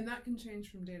 And that can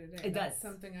change from day to day. It That's does.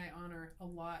 Something I honor a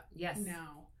lot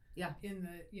now. Yeah. In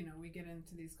the, we get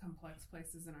into these complex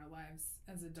places in our lives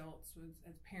as adults,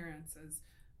 as parents, as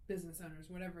business owners,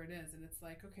 whatever it is. And it's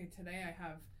like, okay, today I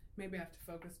have to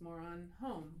focus more on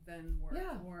home than work.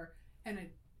 Yeah. And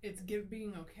it's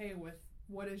being okay with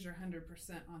what is your 100%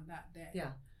 on that day. Yeah.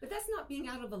 But that's not being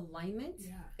out of alignment.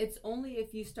 Yeah. It's only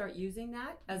if you start using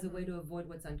that as a way to avoid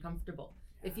what's uncomfortable.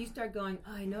 If you start going,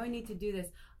 oh, I know I need to do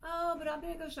this. Oh, but I'm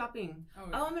going to go shopping.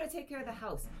 Oh, I'm going to take care of the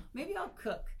house. Maybe I'll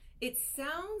cook. It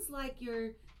sounds like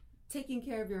you're taking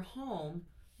care of your home,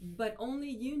 but only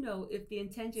you know if the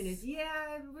intention is,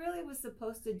 I really was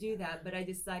supposed to do that, but I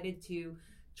decided to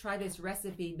try this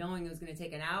recipe knowing it was going to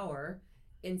take an hour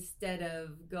instead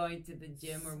of going to the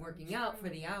gym or working out for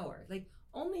the hour. Like,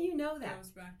 only you know that. It goes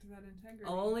back to that integrity.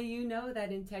 Only you know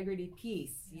that integrity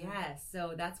piece. Yeah. Yes.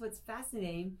 So that's what's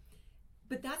fascinating.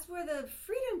 But that's where the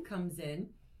freedom comes in,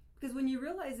 because when you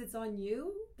realize it's on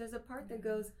you, there's a part that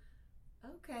goes,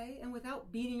 okay, and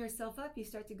without beating yourself up, you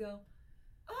start to go,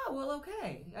 oh, well,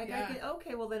 okay.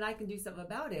 Okay, well, then I can do something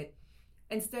about it.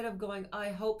 Instead of going, I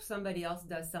hope somebody else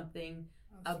does something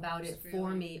about it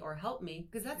for me or help me,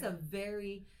 because that's a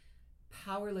very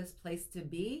powerless place to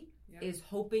be, is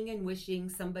hoping and wishing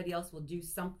somebody else will do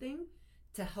something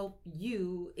to help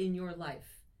you in your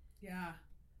life. Yeah.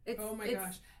 Oh my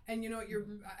gosh. And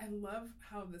I love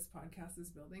how this podcast is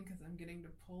building, because I'm getting to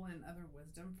pull in other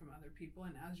wisdom from other people.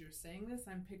 And as you're saying this,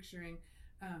 I'm picturing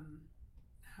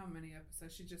how many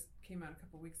episodes, she just came out a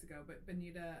couple weeks ago, but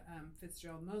Benita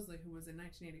Fitzgerald Mosley, who was a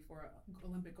 1984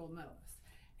 Olympic gold medalist.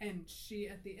 And she,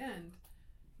 at the end,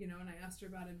 when I asked her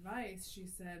about advice, she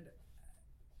said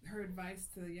her advice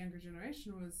to the younger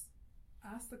generation was,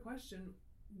 ask the question,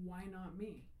 why not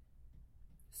me?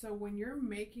 So when you're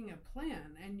making a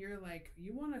plan and you're like,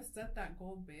 you want to set that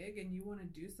goal big and you want to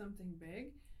do something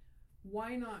big,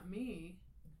 why not me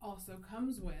also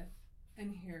comes with,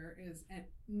 and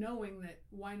knowing that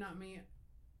why not me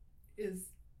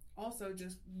is also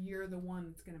just, you're the one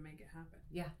that's going to make it happen.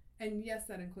 Yeah. And yes,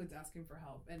 that includes asking for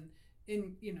help and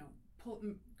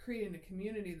creating a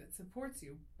community that supports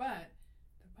you, but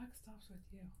the buck stops with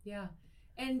you. Yeah.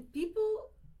 And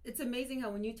people, it's amazing how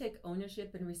when you take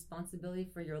ownership and responsibility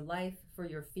for your life, for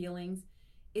your feelings,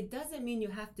 it doesn't mean you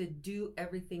have to do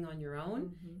everything on your own.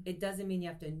 Mm-hmm. It doesn't mean you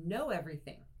have to know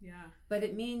everything. Yeah. But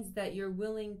it means that you're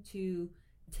willing to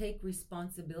take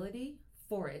responsibility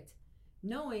for it,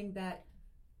 knowing that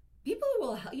people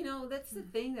will, that's the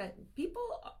thing, that people,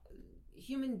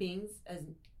 human beings,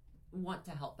 want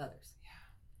to help others. Yeah.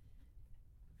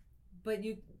 But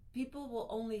people will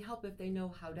only help if they know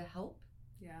how to help.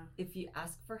 Yeah. If you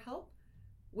ask for help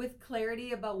with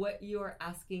clarity about what you're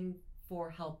asking for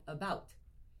help about.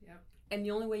 Yep. And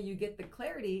the only way you get the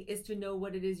clarity is to know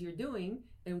what it is you're doing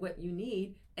and what you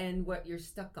need and what you're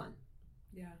stuck on.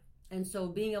 Yeah. And so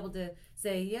being able to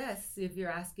say yes, if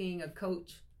you're asking a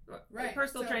coach, right, a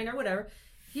personal trainer, whatever,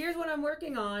 here's what I'm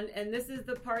working on, and this is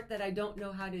the part that I don't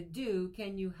know how to do.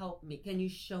 Can you help me? Can you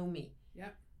show me?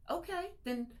 Yep. Okay,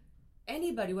 then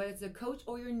anybody, whether it's a coach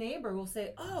or your neighbor, will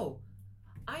say, oh,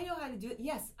 I know how to do it.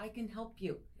 Yes, I can help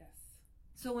you. Yes.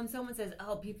 So when someone says,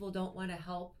 oh, people don't want to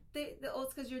help,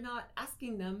 it's because you're not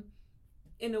asking them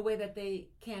in a way that they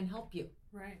can help you.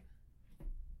 Right.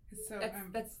 So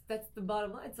that's the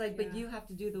bottom line. It's like, but you have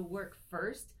to do the work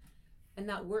first, and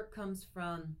that work comes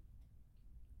from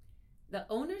the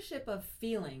ownership of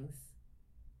feelings.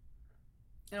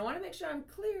 And I want to make sure I'm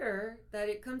clear, that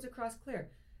it comes across clear,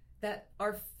 that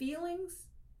our feelings,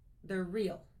 they're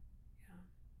real. Yeah.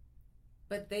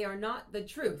 But they are not the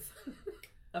truth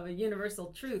of a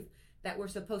universal truth that we're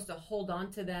supposed to hold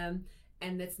on to them,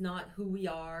 and that's not who we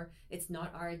are. It's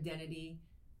not our identity.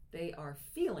 They are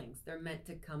feelings. They're meant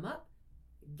to come up,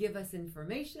 give us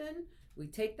information. We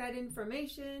take that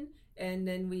information, and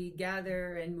then we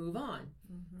gather and move on.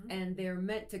 Mm-hmm. And they're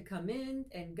meant to come in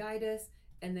and guide us,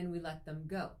 and then we let them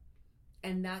go.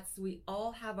 And we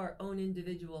all have our own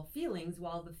individual feelings.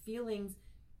 While the feelings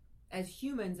as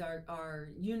humans are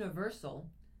universal,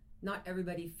 not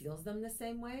everybody feels them the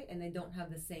same way, and they don't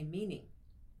have the same meaning.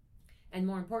 And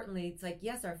more importantly, it's like,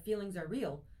 yes, our feelings are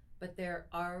real, but they're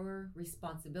our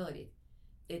responsibility.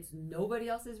 It's nobody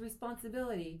else's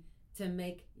responsibility to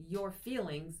make your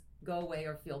feelings go away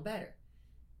or feel better.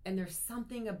 And there's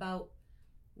something about,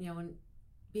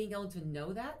 being able to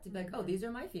know that, to be like, oh, these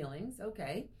are my feelings.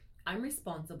 Okay. I'm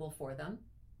responsible for them.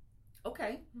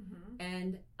 Okay. Mm-hmm.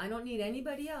 And I don't need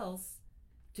anybody else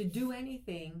to do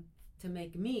anything to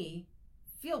make me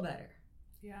feel better.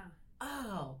 Yeah.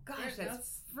 Oh, gosh,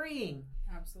 that's freeing.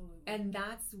 Absolutely. And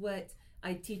that's what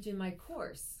I teach in my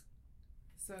course.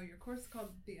 So your course is called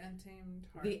The Untamed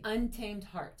Heart. The Untamed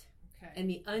Heart. Okay. And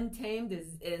the untamed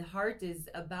heart is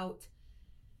about,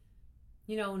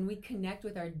 when we connect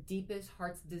with our deepest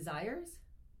heart's desires,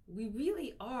 we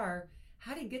really are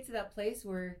how to get to that place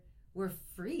where we're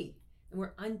free and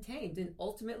we're untamed. And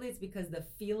ultimately, it's because the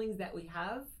feelings that we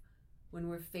have when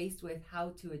we're faced with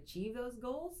how to achieve those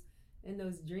goals and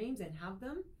those dreams and have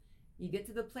them, you get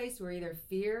to the place where either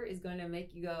fear is going to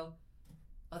make you go,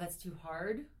 oh, that's too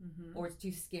hard, mm-hmm. or it's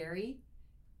too scary,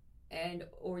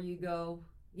 or you go,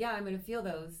 yeah, I'm going to feel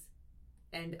those,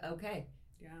 and okay,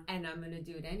 yeah, and I'm going to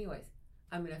do it anyways.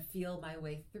 I'm going to feel my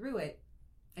way through it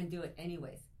and do it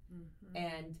anyways. Mm-hmm.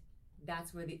 And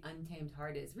that's where the untamed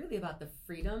heart is really about, the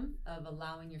freedom of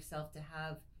allowing yourself to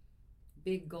have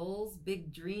big goals,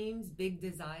 big dreams, big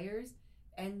desires,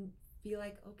 and be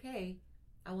like, okay,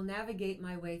 I will navigate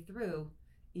my way through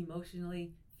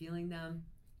emotionally, feeling them,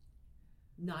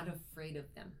 not afraid of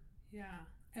them. Yeah.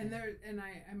 And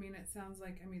I mean, it sounds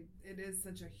like, it is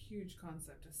such a huge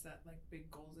concept to set like big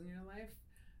goals in your life.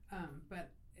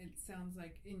 But it sounds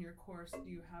like in your course,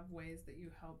 you have ways that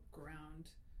you help ground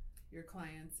your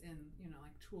clients in,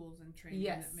 like tools and training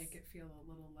that make it feel a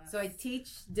little less. So I teach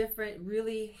different,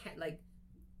 really,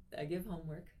 I give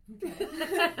homework. Okay.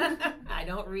 I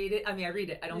don't read it. I read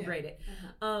it. I don't grade it.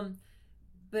 Uh-huh.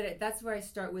 But that's where I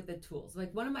start with the tools.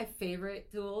 Like one of my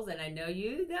favorite tools, and I know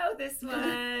you know this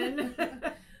one,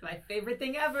 my favorite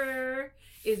thing ever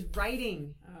is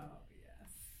writing. Oh,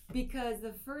 yes. Because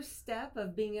the first step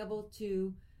of being able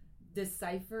to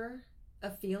decipher a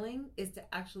feeling is to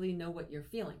actually know what you're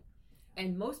feeling.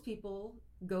 And most people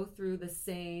go through the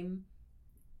same,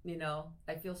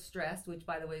 I feel stressed, which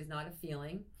by the way is not a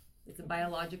feeling. It's a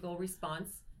biological response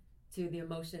to the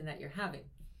emotion that you're having.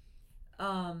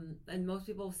 And most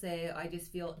people say, I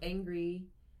just feel angry,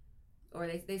 or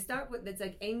they start with, it's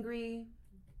like angry,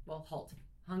 halt.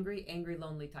 Hungry, angry,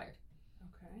 lonely, tired.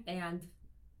 Okay. And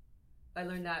I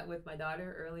learned that with my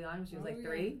daughter early on when she was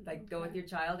 3. Go with your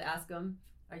child, ask them,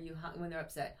 are you, when they're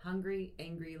upset, hungry,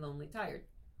 angry, lonely, tired?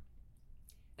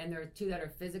 And there are 2 that are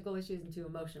physical issues and 2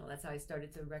 emotional. That's how I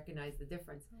started to recognize the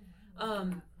difference.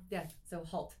 So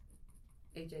HALT,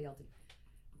 HALT.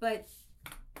 But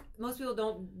most people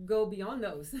don't go beyond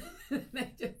those.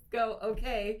 They just go,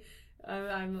 okay,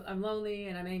 I'm lonely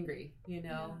and I'm angry,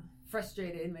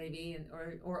 frustrated maybe,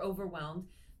 or overwhelmed.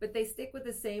 But they stick with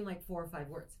the same 4 or 5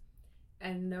 words.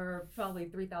 And there are probably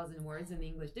 3,000 words in the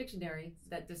English dictionary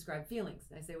that describe feelings.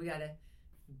 I say we got to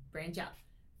branch out.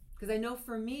 Because I know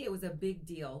for me it was a big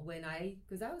deal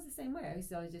because I was the same way. I used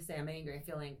to always just say I'm angry, I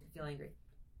feel angry.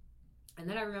 And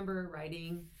then I remember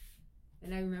writing,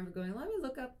 and I remember going, let me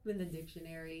look up in the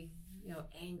dictionary,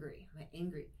 angry, am I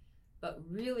angry? But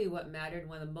really what mattered,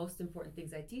 one of the most important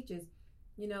things I teach is,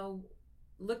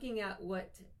 looking at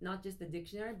not just the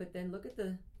dictionary, but then look at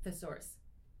the thesaurus.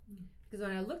 Because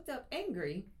when I looked up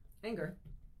anger,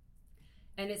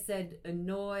 and it said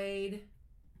annoyed,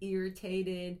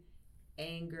 irritated,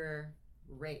 anger,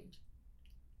 rage.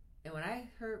 And when I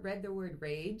read the word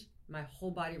rage, my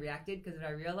whole body reacted because I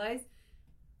realized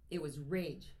it was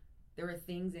rage. There were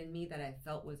things in me that I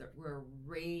felt were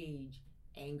rage,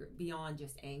 anger, beyond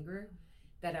just anger,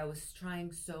 that I was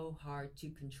trying so hard to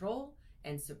control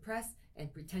and suppress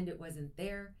and pretend it wasn't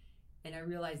there. And I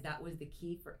realized that was the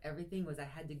key for everything, was I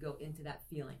had to go into that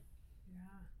feeling.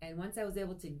 Yeah. And once I was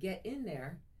able to get in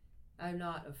there, I'm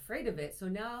not afraid of it. So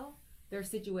now there are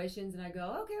situations and I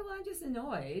go, okay, well, I'm just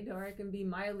annoyed, or I can be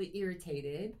mildly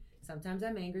irritated. Sometimes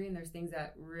I'm angry, and there's things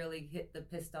that really hit the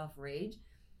pissed off rage.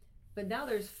 But now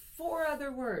there's 4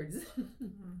 other words,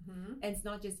 and it's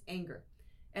not just anger.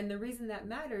 And the reason that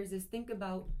matters is, think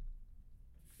about,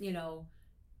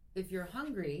 if you're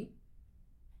hungry,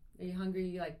 are you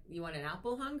hungry, you want an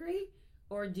apple hungry?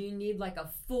 Or do you need a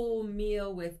full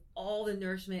meal with all the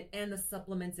nourishment and the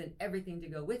supplements and everything to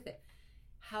go with it?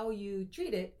 How you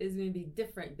treat it is going to be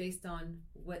different based on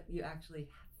what you actually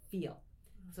feel.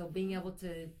 So being able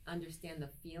to understand the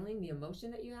feeling, the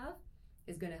emotion that you have,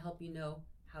 is going to help you know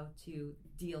how to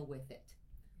deal with it.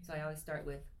 So I always start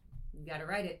with, you got to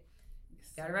write it.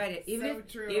 Got to write it. Even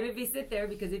if you sit there,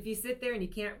 because if you sit there and you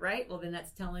can't write, well, then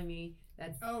that's telling me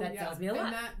that tells me a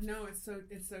lot. And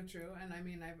it's so true. And I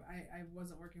mean, I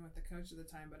wasn't working with the coach at the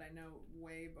time, but I know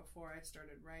way before I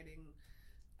started writing,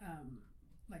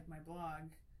 my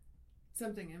blog,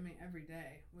 something in me every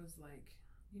day was like,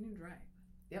 you need to write.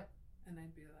 Yep. And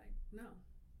I'd be like, no,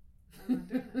 I'm not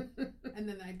doing it. And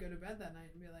then I'd go to bed that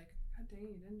night and be like, God dang,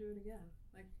 you didn't do it again.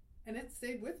 And it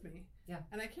stayed with me. Yeah.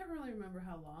 And I can't really remember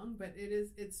how long, but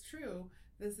it's true.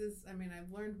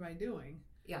 I've learned by doing.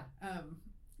 Yeah.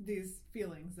 These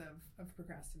feelings of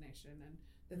procrastination and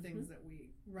the things that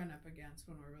we run up against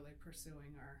when we're really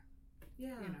pursuing our,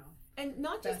 and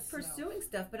not just pursuing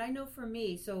stuff, but I know for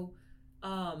me, so,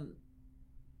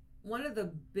 one of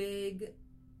the big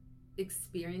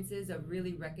experiences of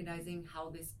really recognizing how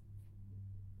this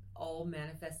all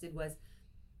manifested was,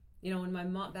 when my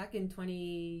mom, back in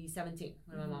 2017,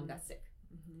 when my mom got sick,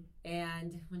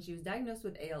 and when she was diagnosed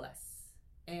with ALS,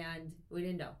 and we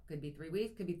didn't know, could be 3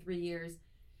 weeks, could be 3 years.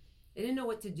 I didn't know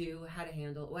what to do, how to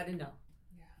handle it. I didn't know.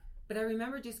 Yeah. But I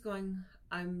remember just going,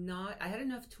 I had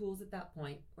enough tools at that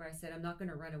point where I said, I'm not going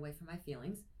to run away from my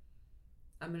feelings.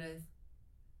 I'm going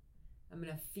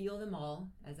to feel them all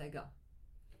as I go.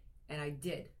 And I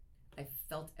did. I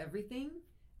felt everything.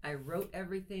 I wrote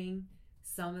everything.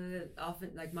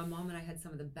 Often, my mom and I had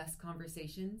some of the best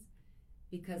conversations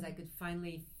because I could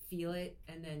finally feel it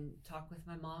and then talk with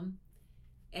my mom.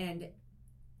 And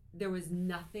there was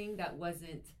nothing that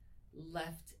wasn't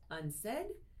left unsaid,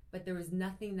 but there was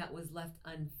nothing that was left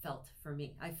unfelt for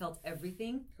me. I felt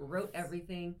everything, wrote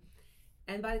everything.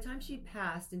 And by the time she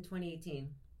passed in 2018,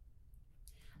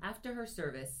 after her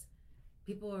service,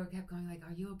 people kept going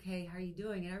are you okay? How are you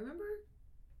doing? And I remember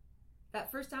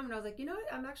that first time when I was like, you know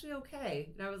what? I'm actually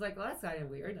okay. And I was like, well, that's kind of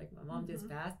weird. My mom just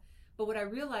passed. But what I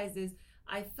realized is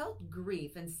I felt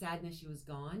grief and sadness she was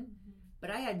gone, but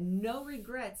I had no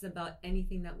regrets about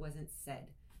anything that wasn't said.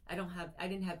 I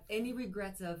didn't have any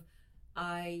regrets of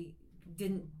I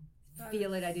didn't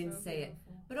feel it, I didn't say it.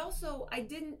 But also I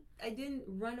didn't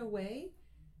run away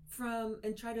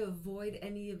and try to avoid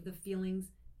any of the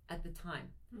feelings at the time.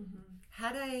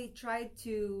 Had I tried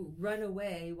to run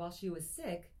away while she was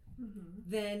sick,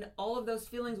 then all of those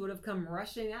feelings would have come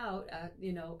rushing out,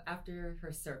 after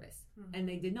her service. And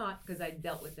they did not, because I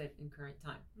dealt with it in current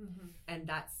time. And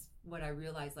that's what I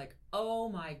realized, like, oh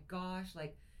my gosh,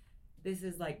 like, this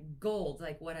is like gold,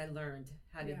 like what I learned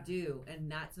how to do.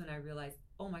 And that's when I realized,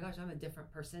 oh my gosh, I'm a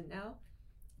different person now.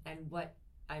 And what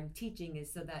I'm teaching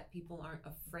is so that people aren't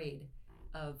afraid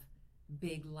of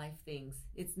big life things.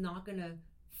 It's not going to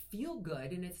feel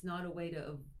good, and it's not a way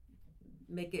to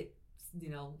make it,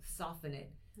 soften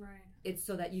it. Right. It's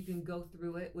so that you can go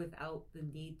through it without the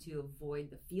need to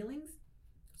avoid the feelings,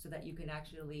 so that you can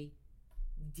actually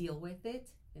deal with it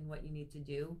and what you need to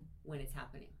do when it's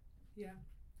happening. Yeah,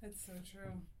 that's so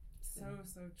true.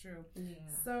 So true. Yeah.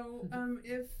 So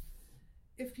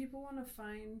if people want to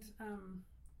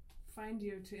find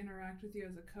you to interact with you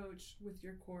as a coach with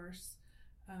your course,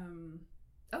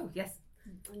 oh yes.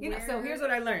 So here's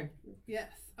what I learned.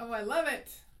 Yes. Oh, I love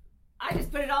it. I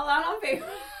just put it all out on paper.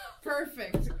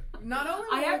 Perfect. Not only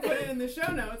will I put it in the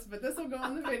show notes, but this will go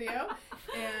on the video.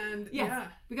 And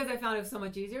because I found it so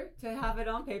much easier to have it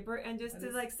on paper and just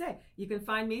say, you can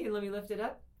find me, and let me lift it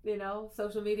up,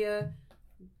 social media,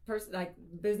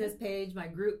 business page, my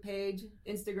group page,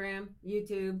 Instagram,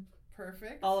 YouTube.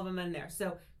 Perfect. All of them in there.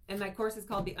 So, and my course is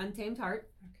called The Untamed Heart.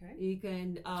 Okay. You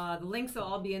can, the links will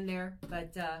all be in there,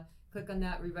 but click on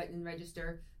that, rewrite and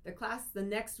register. The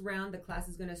next round, the class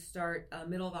is going to start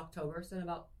middle of October, so in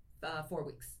about 4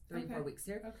 weeks, 4 weeks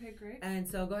here. Okay, great. And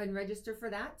so go ahead and register for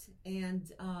that.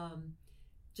 And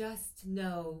just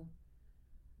know,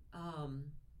 I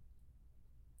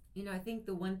think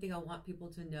the one thing I want people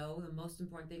to know, the most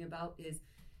important thing about is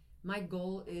my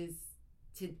goal is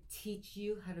to teach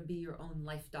you how to be your own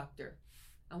life doctor.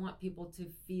 I want people to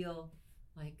feel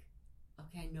like,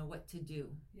 okay, I know what to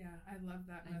do. Yeah, I love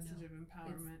that message of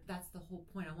empowerment. That's the whole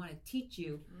point. I want to teach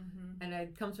you. And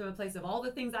it comes from a place of all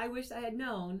the things I wish I had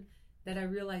known that I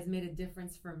realized made a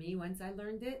difference for me once I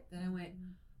learned it. Then I went,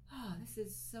 oh, this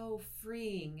is so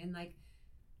freeing. And like,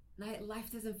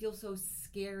 life doesn't feel so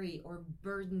scary or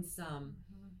burdensome,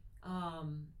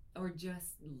 or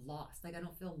just lost. Like, I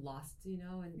don't feel lost,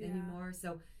 anymore.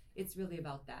 So it's really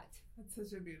about that. That's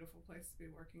such a beautiful place to be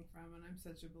working from. And I'm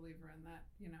such a believer in that,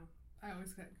 I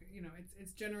always,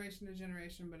 it's generation to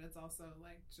generation, but it's also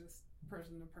like just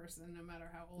person to person, no matter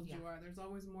how old you are. There's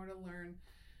always more to learn.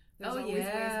 There's always ways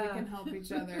we can help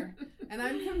each other. And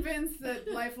I'm convinced that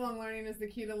lifelong learning is the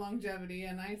key to longevity.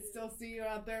 And I still see you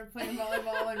out there playing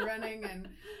volleyball and running and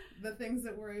the things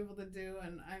that we're able to do.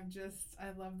 And I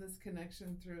love this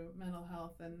connection through mental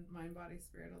health and mind, body,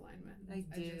 spirit alignment. I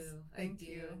do. Thank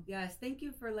you. Yes. Thank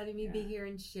you for letting me be here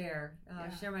and share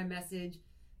my message.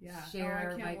 Yeah.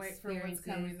 Share I can't wait for what's experiences.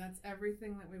 coming. That's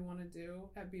everything that we want to do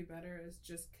at Be Better, is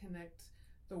just connect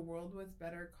the world with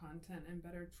better content and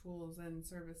better tools and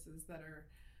services that are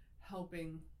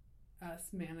helping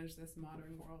us manage this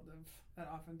modern world that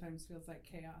oftentimes feels like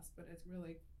chaos, but it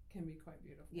really can be quite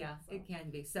beautiful. Yeah, it can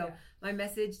be. So my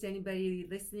message to anybody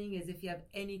listening is, if you have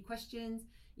any questions,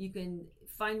 you can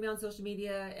find me on social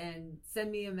media and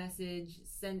send me a message,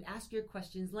 ask your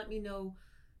questions, let me know,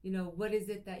 what is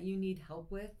it that you need help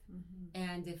with?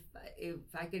 And if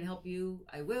I can help you,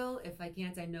 I will. If I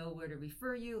can't, I know where to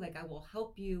refer you. Like, I will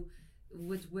help you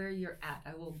with where you're at.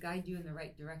 I will guide you in the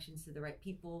right directions to the right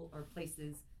people or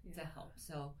places to help.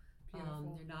 So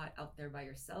you're not out there by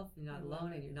yourself. You're not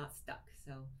alone, and you're not stuck.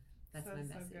 So that's my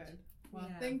message. So good. Well,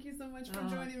 thank you so much for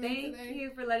joining me today. Thank you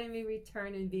for letting me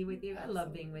return and be with you. Absolutely. I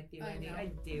love being with you, Wendy.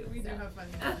 I do. We do have fun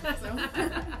together, so.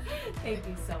 Thank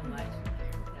you so much.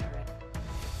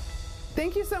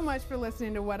 Thank you so much for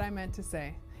listening to What I Meant to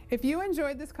Say. If you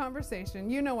enjoyed this conversation,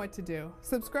 you know what to do.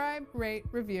 Subscribe, rate,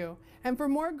 review. And for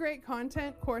more great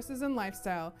content, courses, and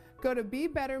lifestyle, go to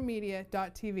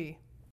BeBetterMedia.tv.